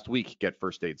company last week get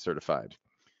first aid certified.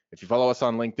 If you follow us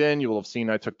on LinkedIn, you will have seen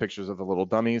I took pictures of the little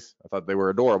dummies. I thought they were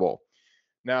adorable.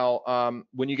 Now,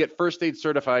 when you get first aid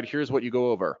certified, here's what you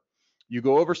go over. You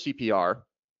go over CPR.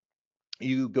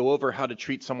 You go over how to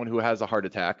treat someone who has a heart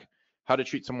attack, how to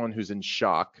treat someone who's in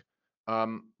shock,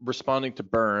 responding to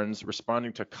burns,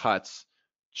 responding to cuts,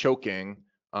 choking,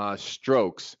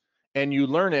 strokes, and you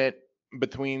learn it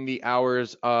between the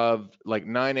hours of like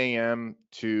 9 a.m.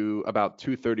 to about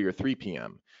 2:30 or 3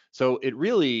 p.m. So it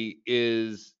really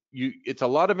is it's a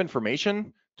lot of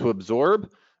information to absorb,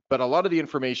 but a lot of the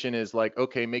information is like,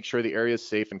 okay, make sure the area is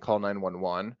safe and call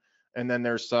 911. And then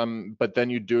but then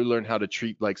you do learn how to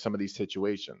treat like some of these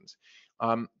situations.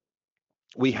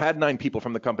 We had 9 people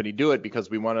from the company do it because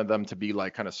we wanted them to be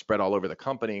like kind of spread all over the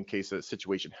company in case a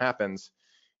situation happens.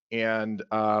 And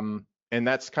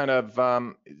that's kind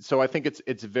of, so I think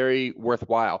it's very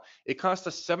worthwhile. It costs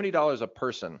us $70 a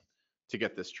person to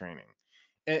get this training.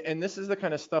 And this is the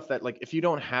kind of stuff that like, if you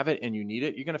don't have it and you need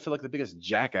it, you're going to feel like the biggest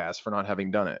jackass for not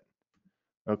having done it.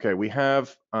 Okay, we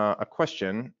have a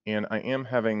question, and I am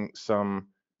having some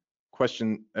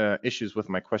question issues with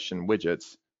my question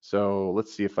widgets. So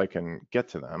let's see if I can get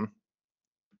to them.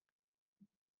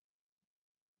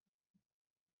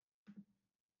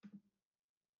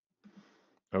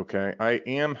 Okay, I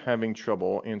am having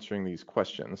trouble answering these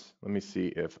questions. Let me see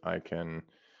if I can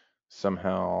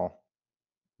somehow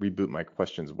reboot my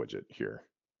questions widget here.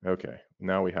 Okay,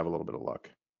 now we have a little bit of luck.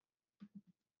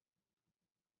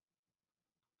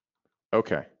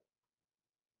 Okay.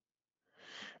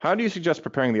 How do you suggest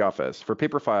preparing the office? For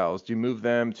paper files, do you move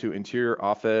them to interior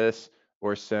office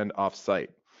or send off-site?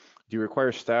 Do you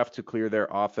require staff to clear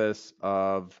their office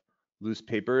of loose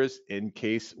papers in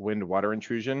case wind water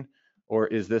intrusion, or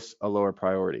is this a lower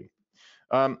priority?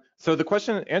 So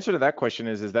the answer to that question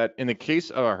is that in the case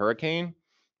of a hurricane,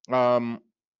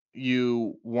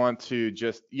 you want to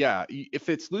just, if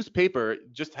it's loose paper,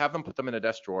 just have them put them in a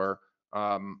desk drawer,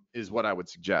 is what I would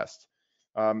suggest.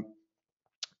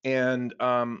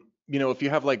 If you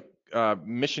have like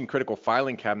mission critical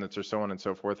filing cabinets or so on and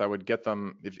so forth, I would get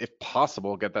them, if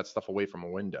possible, get that stuff away from a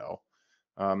window.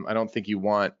 I don't think you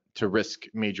want to risk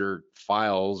major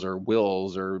files or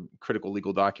wills or critical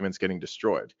legal documents getting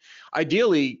destroyed.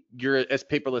 Ideally, you're as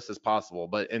paperless as possible,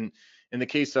 but in the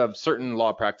case of certain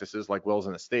law practices like wills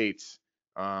and estates,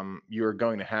 you're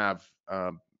going to have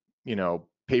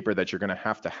paper that you're going to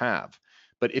have.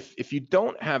 But if you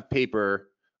don't have paper,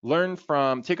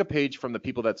 take a page from the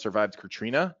people that survived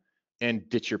Katrina and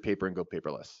ditch your paper and go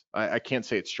paperless. I can't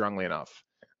say it strongly enough.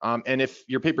 And if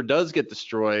your paper does get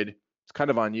destroyed, it's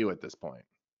kind of on you at this point.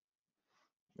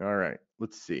 All right,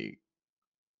 let's see.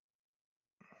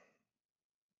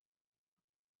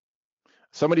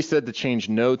 Somebody said to change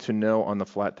no to no on the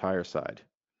flat tire side.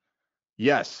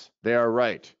 Yes, they are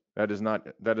right. That is not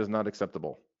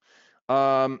acceptable.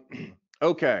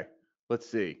 Okay, let's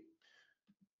see.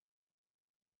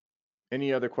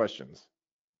 Any other questions?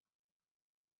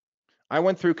 I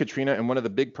went through Katrina, and one of the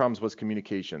big problems was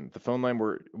communication. The phone line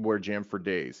were jammed for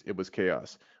days. It was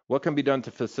chaos. What can be done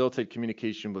to facilitate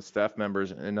communication with staff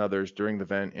members and others during the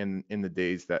event and in the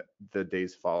days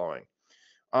following?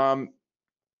 By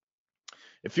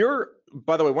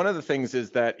the way, one of the things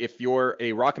is that if you're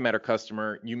a Rocket Matter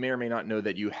customer, you may or may not know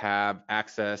that you have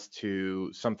access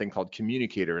to something called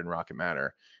Communicator in Rocket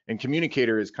Matter. And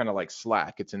Communicator is kind of like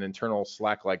Slack. It's an internal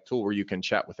Slack-like tool where you can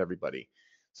chat with everybody.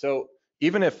 So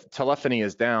even if telephony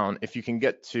is down, if you can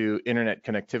get to internet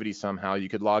connectivity somehow, you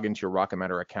could log into your Rocket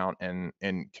Matter account and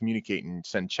communicate and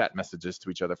send chat messages to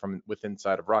each other from within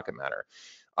inside of Rocket Matter.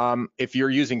 If you're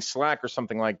using Slack or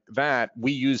something like that,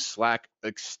 we use Slack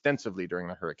extensively during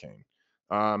the hurricane.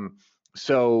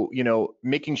 So,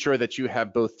 making sure that you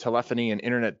have both telephony and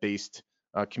internet-based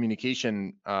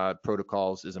communication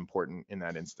protocols is important in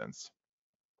that instance.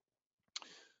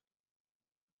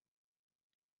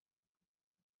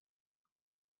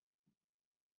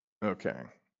 Okay.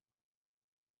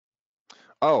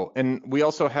 Oh, and we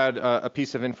also had a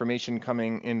piece of information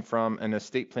coming in from an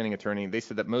estate planning attorney. They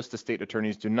said that most estate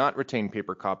attorneys do not retain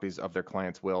paper copies of their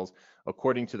clients' wills,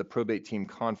 according to the probate team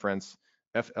conference,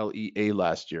 FLEA,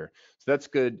 last year. So that's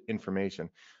good information.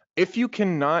 If you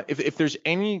cannot, if there's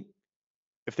any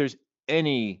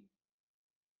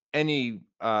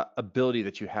ability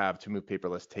that you have to move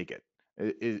paperless, take it.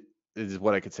 Is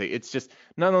what I could say. It's just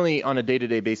not only on a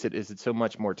day-to-day basis is it so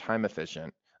much more time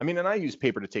efficient. I mean, and I use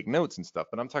paper to take notes and stuff,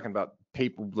 but I'm talking about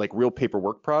paper, like real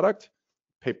paperwork product.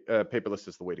 Paperless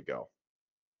is the way to go.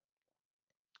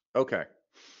 Okay.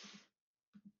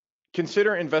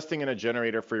 Consider investing in a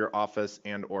generator for your office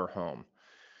and or home.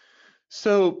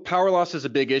 So power loss is a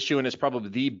big issue, and it's probably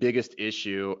the biggest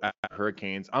issue at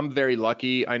hurricanes. I'm very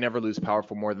lucky. I never lose power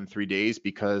for more than 3 days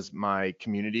because my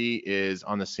community is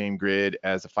on the same grid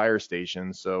as a fire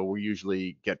station, so we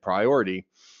usually get priority.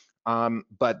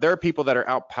 But there are people that are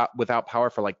out without power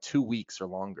for like 2 weeks or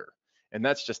longer, and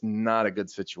that's just not a good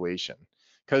situation.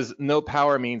 Because no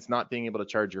power means not being able to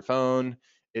charge your phone.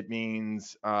 It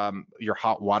means your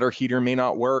hot water heater may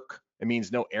not work. It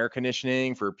means no air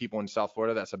conditioning for people in South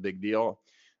Florida. That's a big deal.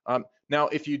 Now,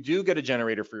 if you do get a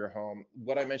generator for your home,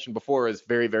 what I mentioned before is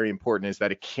very, very important, is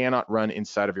that it cannot run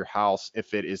inside of your house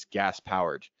if it is gas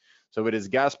powered. So if it is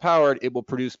gas powered, it will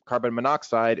produce carbon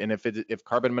monoxide, and if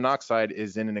carbon monoxide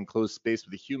is in an enclosed space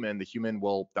with a human, the human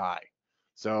will die.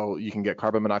 So you can get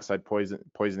carbon monoxide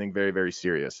poisoning, very, very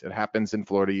serious. It happens in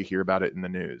Florida. You hear about it in the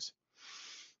news.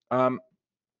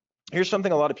 Here's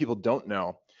something a lot of people don't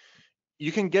know.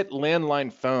 You can get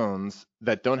landline phones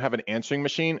that don't have an answering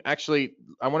machine. Actually,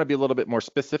 I want to be a little bit more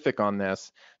specific on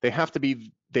this. They have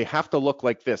to look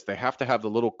like this. They have to have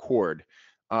the little cord.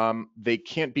 They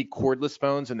can't be cordless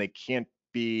phones, and they can't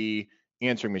be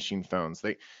answering machine phones.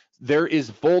 There is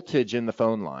voltage in the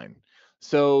phone line.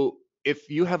 So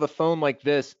if you have a phone like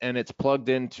this and it's plugged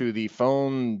into the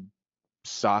phone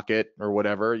socket or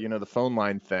whatever, the phone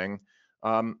line thing,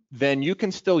 then you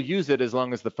can still use it as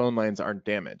long as the phone lines aren't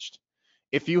damaged.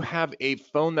 If you have a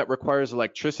phone that requires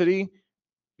electricity,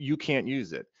 you can't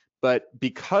use it. But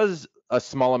because a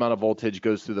small amount of voltage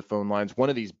goes through the phone lines, one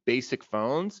of these basic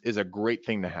phones is a great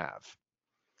thing to have.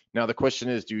 Now, the question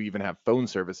is, do you even have phone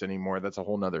service anymore? That's a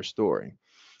whole nother story.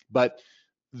 But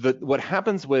what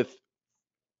happens with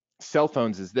cell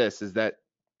phones is that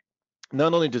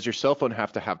not only does your cell phone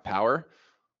have to have power,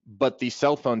 but the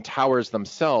cell phone towers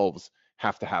themselves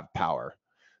have to have power.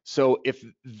 So if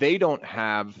they don't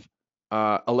have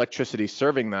electricity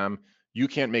serving them, you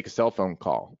can't make a cell phone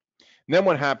call. And then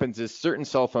what happens is certain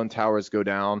cell phone towers go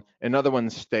down and other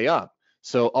ones stay up.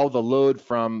 So all the load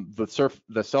from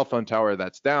the cell phone tower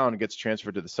that's down gets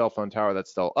transferred to the cell phone tower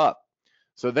that's still up.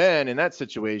 So then in that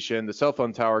situation, the cell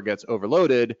phone tower gets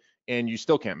overloaded and you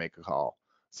still can't make a call.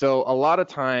 So a lot of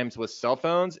times with cell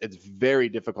phones, it's very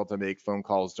difficult to make phone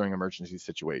calls during emergency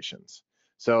situations.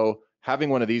 So having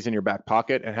one of these in your back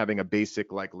pocket and having a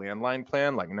basic like landline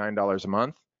plan, like $9 a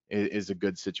month, is a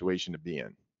good situation to be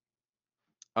in.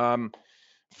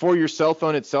 For your cell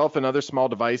phone itself and other small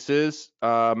devices,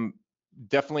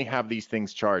 definitely have these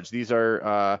things charged. These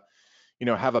are,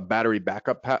 have a battery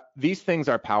backup. These things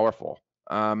are powerful.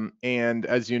 And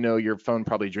as you know, your phone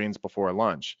probably drains before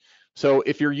lunch. So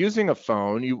if you're using a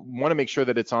phone, you want to make sure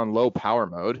that it's on low power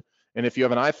mode. And if you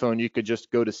have an iPhone, you could just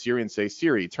go to Siri and say,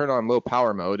 Siri, turn on low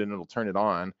power mode, and it'll turn it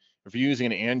on. If you're using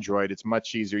an Android, it's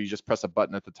much easier. You just press a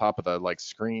button at the top of the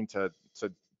screen to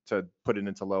put it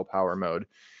into low power mode.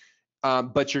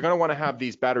 But you're going to want to have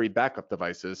these battery backup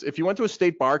devices. If you went to a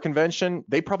state bar convention,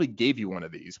 they probably gave you one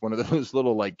of these, one of those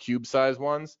little cube size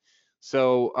ones.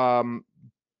 So,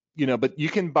 but you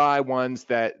can buy ones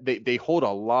that they hold a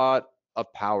lot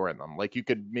of power in them. Like you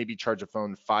could maybe charge a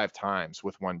phone 5 times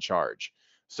with one charge.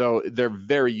 So they're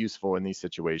very useful in these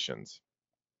situations.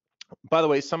 By the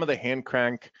way, some of the hand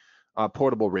crank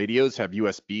portable radios have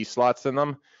USB slots in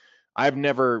them. I've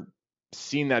never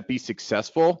seen that be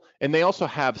successful. And they also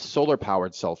have solar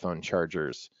powered cell phone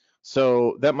chargers.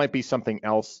 So that might be something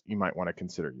else you might want to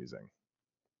consider using.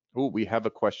 Oh, we have a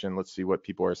question. Let's see what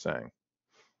people are saying.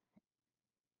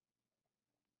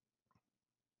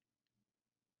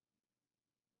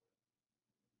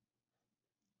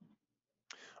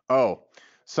 Oh,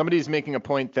 somebody's making a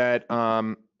point that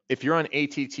if you're on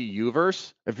ATT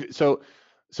Uverse,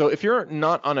 So if you're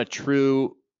not on a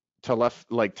true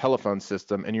telephone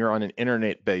system and you're on an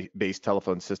internet-based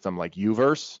telephone system like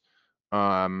Uverse,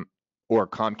 um, or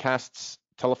Comcast's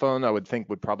telephone, I would think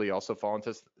would probably also fall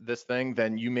into this thing,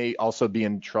 then you may also be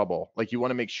in trouble. Like you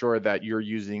want to make sure that you're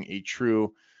using a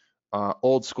true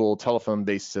old school telephone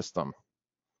based system.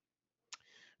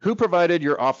 Who provided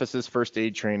your office's first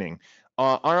aid training?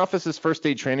 Our office's first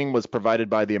aid training was provided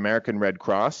by the American Red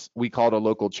Cross. We called a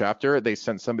local chapter. They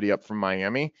sent somebody up from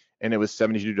Miami, and it was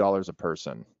 $72 a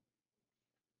person.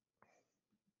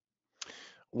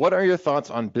 What are your thoughts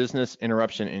on business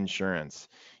interruption insurance?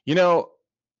 You know,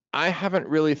 I haven't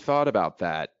really thought about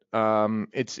that.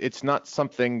 It's not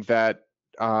something that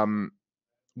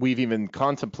we've even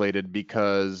contemplated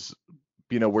because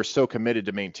we're so committed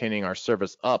to maintaining our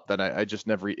service up that I just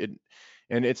never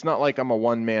and it's not like I'm a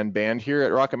one-man band here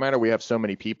at Rocket Matter. We have so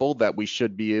many people that we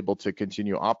should be able to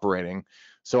continue operating.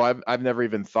 So I've never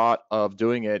even thought of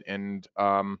doing it, and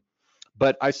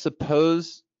but I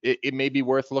suppose it may be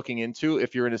worth looking into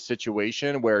if you're in a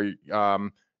situation where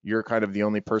you're kind of the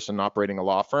only person operating a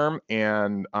law firm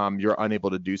and you're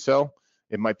unable to do so.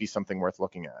 It might be something worth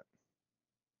looking at.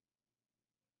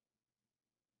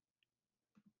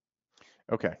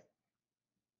 Okay.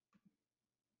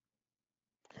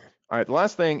 All right. The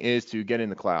last thing is to get in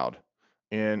the cloud.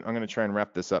 And I'm going to try and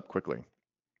wrap this up quickly.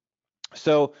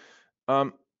 So,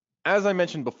 um, as I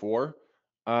mentioned before,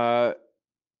 uh,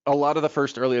 a lot of the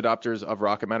first early adopters of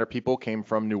Rocket Matter people came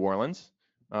from New Orleans.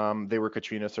 They were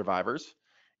Katrina survivors,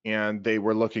 and they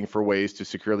were looking for ways to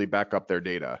securely back up their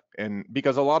data. And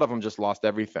because a lot of them just lost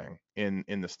everything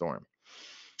in the storm.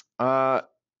 Uh,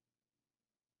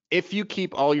 if you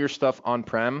keep all your stuff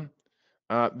on-prem,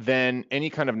 then any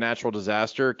kind of natural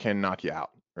disaster can knock you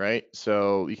out, right?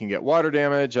 So you can get water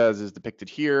damage, as is depicted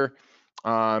here.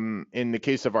 In the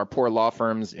case of our poor law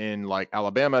firms in like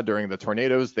Alabama during the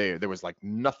tornadoes, there was like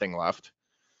nothing left.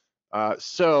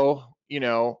 So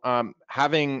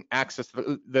having access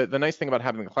to the nice thing about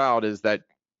having the cloud is that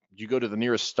you go to the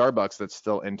nearest Starbucks that's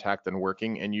still intact and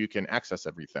working, and you can access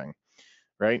everything,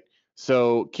 right?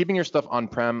 So keeping your stuff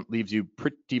on-prem leaves you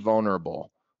pretty vulnerable.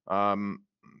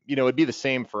 It'd be the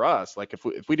same for us. Like if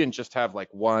we didn't just have like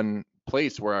one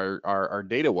place where our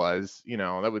data was,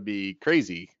 that would be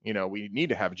crazy. We need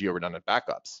to have geo-redundant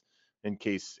backups in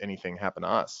case anything happened to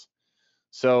us.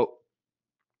 So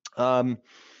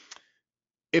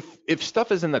if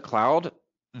stuff is in the cloud,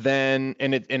 then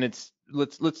it's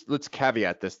let's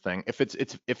caveat this thing.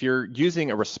 If you're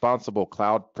using a responsible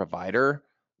cloud provider,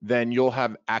 then you'll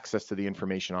have access to the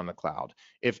information on the cloud.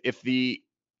 If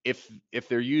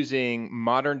they're using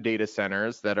modern data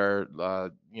centers that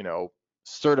are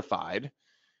certified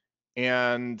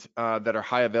and that are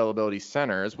high availability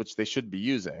centers, which they should be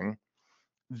using,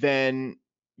 then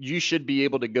you should be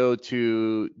able to go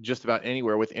to just about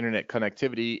anywhere with internet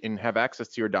connectivity and have access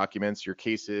to your documents, your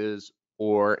cases,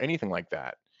 or anything like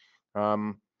that.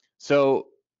 So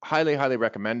highly, highly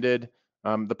recommended.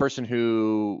 The person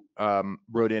who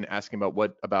wrote in asking about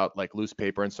what about like loose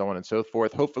paper and so on and so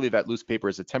forth, hopefully that loose paper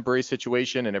is a temporary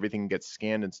situation and everything gets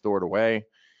scanned and stored away.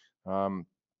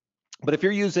 But if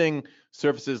you're using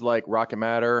services like Rocket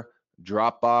Matter,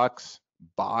 Dropbox,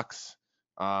 Box,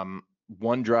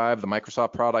 OneDrive, the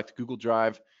Microsoft product, Google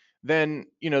Drive, then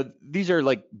these are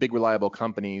like big reliable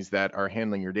companies that are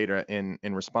handling your data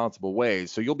in responsible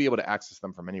ways. So you'll be able to access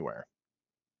them from anywhere.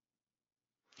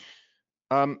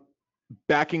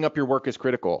 Backing up your work is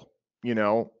critical.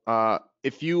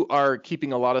 If you are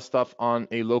keeping a lot of stuff on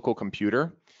a local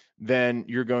computer, then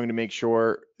you're going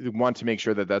to want to make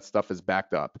sure that that stuff is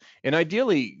backed up. And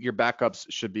ideally, your backups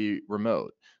should be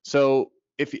remote. So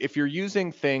if you're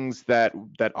using things that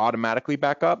automatically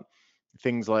back up,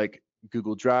 things like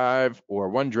Google Drive or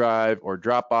OneDrive or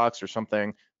Dropbox or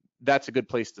something, that's a good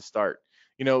place to start.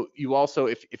 You also,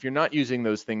 if you're not using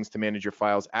those things to manage your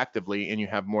files actively and you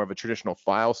have more of a traditional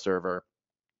file server,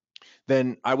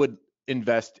 then I would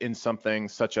invest in something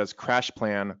such as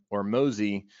CrashPlan or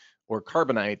Mozy or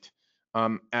Carbonite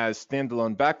as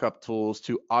standalone backup tools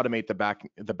to automate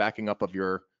the backing up of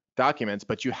your documents.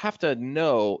 But you have to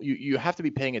know, you have to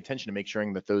be paying attention to make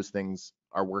sure that those things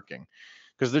are working,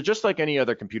 because they're just like any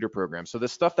other computer program. So the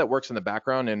stuff that works in the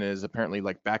background and is apparently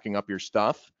like backing up your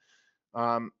stuff,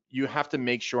 you have to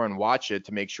make sure and watch it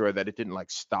to make sure that it didn't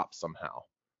like stop somehow.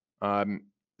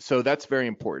 So that's very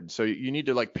important. So you need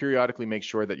to like periodically make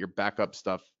sure that your backup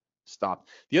stuff stopped.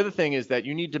 The other thing is that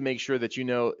you need to make sure that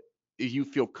you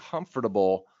feel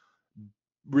comfortable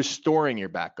restoring your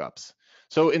backups.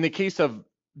 So in the case of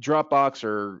Dropbox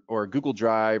or Google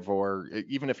Drive, or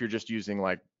even if you're just using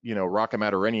like Rocket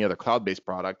Matter or any other cloud-based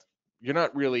product, you're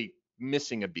not really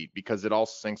missing a beat because it all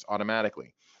syncs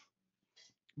automatically.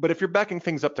 But if you're backing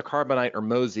things up to Carbonite or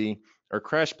Mosey or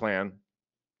CrashPlan,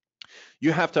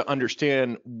 you have to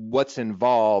understand what's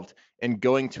involved in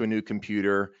going to a new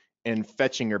computer and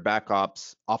fetching your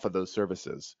backups off of those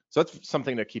services. So that's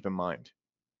something to keep in mind.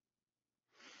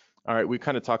 All right, we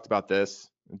kind of talked about this: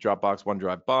 Dropbox,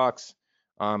 OneDrive Box,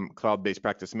 cloud-based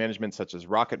practice management such as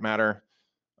Rocket Matter,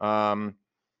 and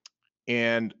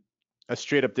a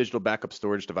straight-up digital backup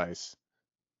storage device.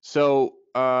 So,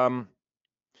 and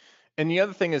the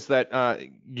other thing is that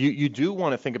you do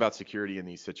want to think about security in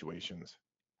these situations.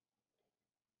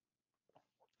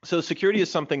 So security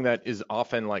is something that is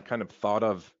often like kind of thought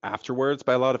of afterwards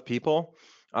by a lot of people,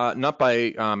 not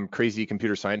by crazy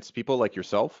computer science people like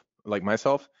yourself, like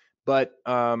myself, but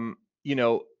a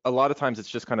lot of times it's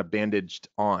just kind of bandaged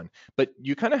on. But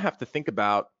you kind of have to think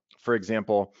about, for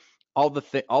example, all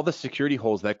the security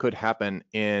holes that could happen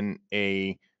in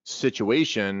a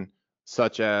situation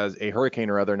such as a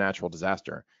hurricane or other natural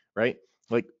disaster, right?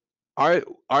 Like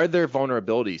are there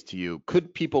vulnerabilities to you?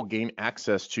 Could people gain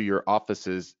access to your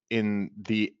offices in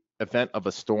the event of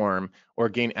a storm, or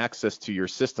gain access to your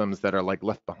systems that are like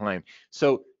left behind?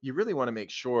 So you really want to make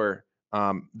sure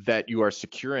that you are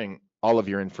securing all of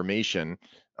your information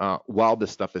while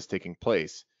this stuff is taking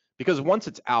place. Because once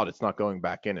it's out, it's not going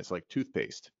back in. It's like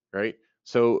toothpaste, right?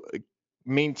 So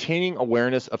maintaining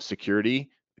awareness of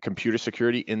security, computer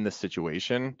security in this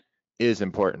situation is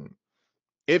important.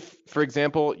 If, for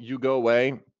example, you go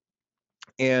away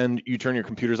and you turn your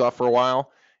computers off for a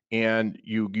while and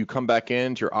you come back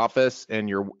into your office and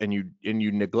you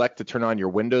neglect to turn on your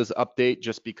Windows update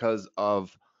just because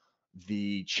of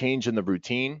the change in the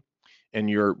routine, and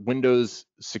your Windows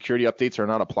security updates are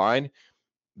not applied,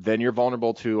 then you're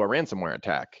vulnerable to a ransomware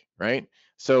attack, right?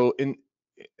 So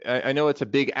I know it's a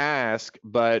big ask,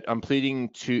 but I'm pleading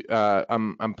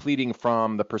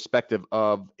from the perspective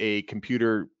of a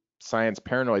computer science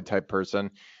paranoid type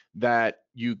person that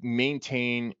you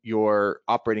maintain your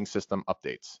operating system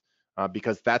updates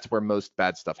because that's where most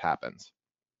bad stuff happens.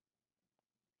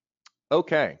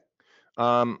 Okay.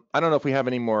 I don't know if we have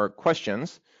any more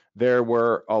questions. There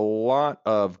were a lot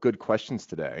of good questions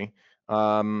today.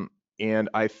 And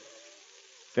I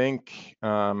think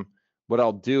what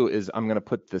I'll do is I'm going to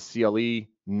put the CLE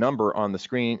number on the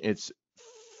screen. It's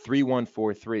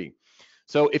 3143.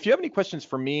 So if you have any questions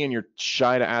for me and you're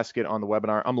shy to ask it on the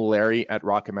webinar, I'm Larry at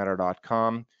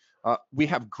rocketmatter.com. We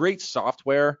have great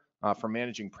software for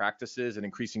managing practices and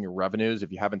increasing your revenues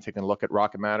if you haven't taken a look at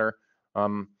Rocket Matter.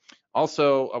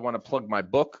 Also, I want to plug my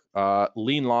book,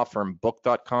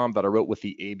 leanlawfirmbook.com, that I wrote with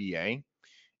the ABA.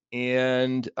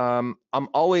 And I'm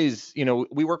always,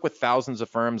 we work with thousands of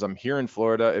firms. I'm here in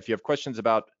Florida. If you have questions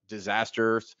about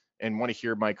disasters and want to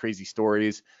hear my crazy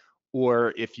stories,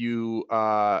 or if you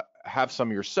have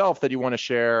some yourself that you want to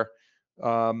share,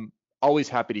 always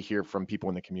happy to hear from people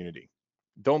in the community.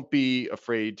 Don't be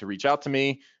afraid to reach out to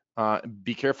me.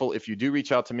 Be careful if you do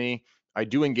reach out to me. I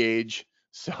do engage,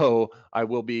 so I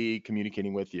will be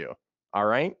communicating with you. All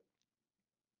right.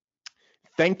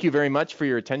 Thank you very much for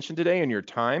your attention today and your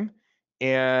time,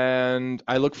 and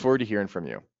I look forward to hearing from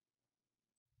you.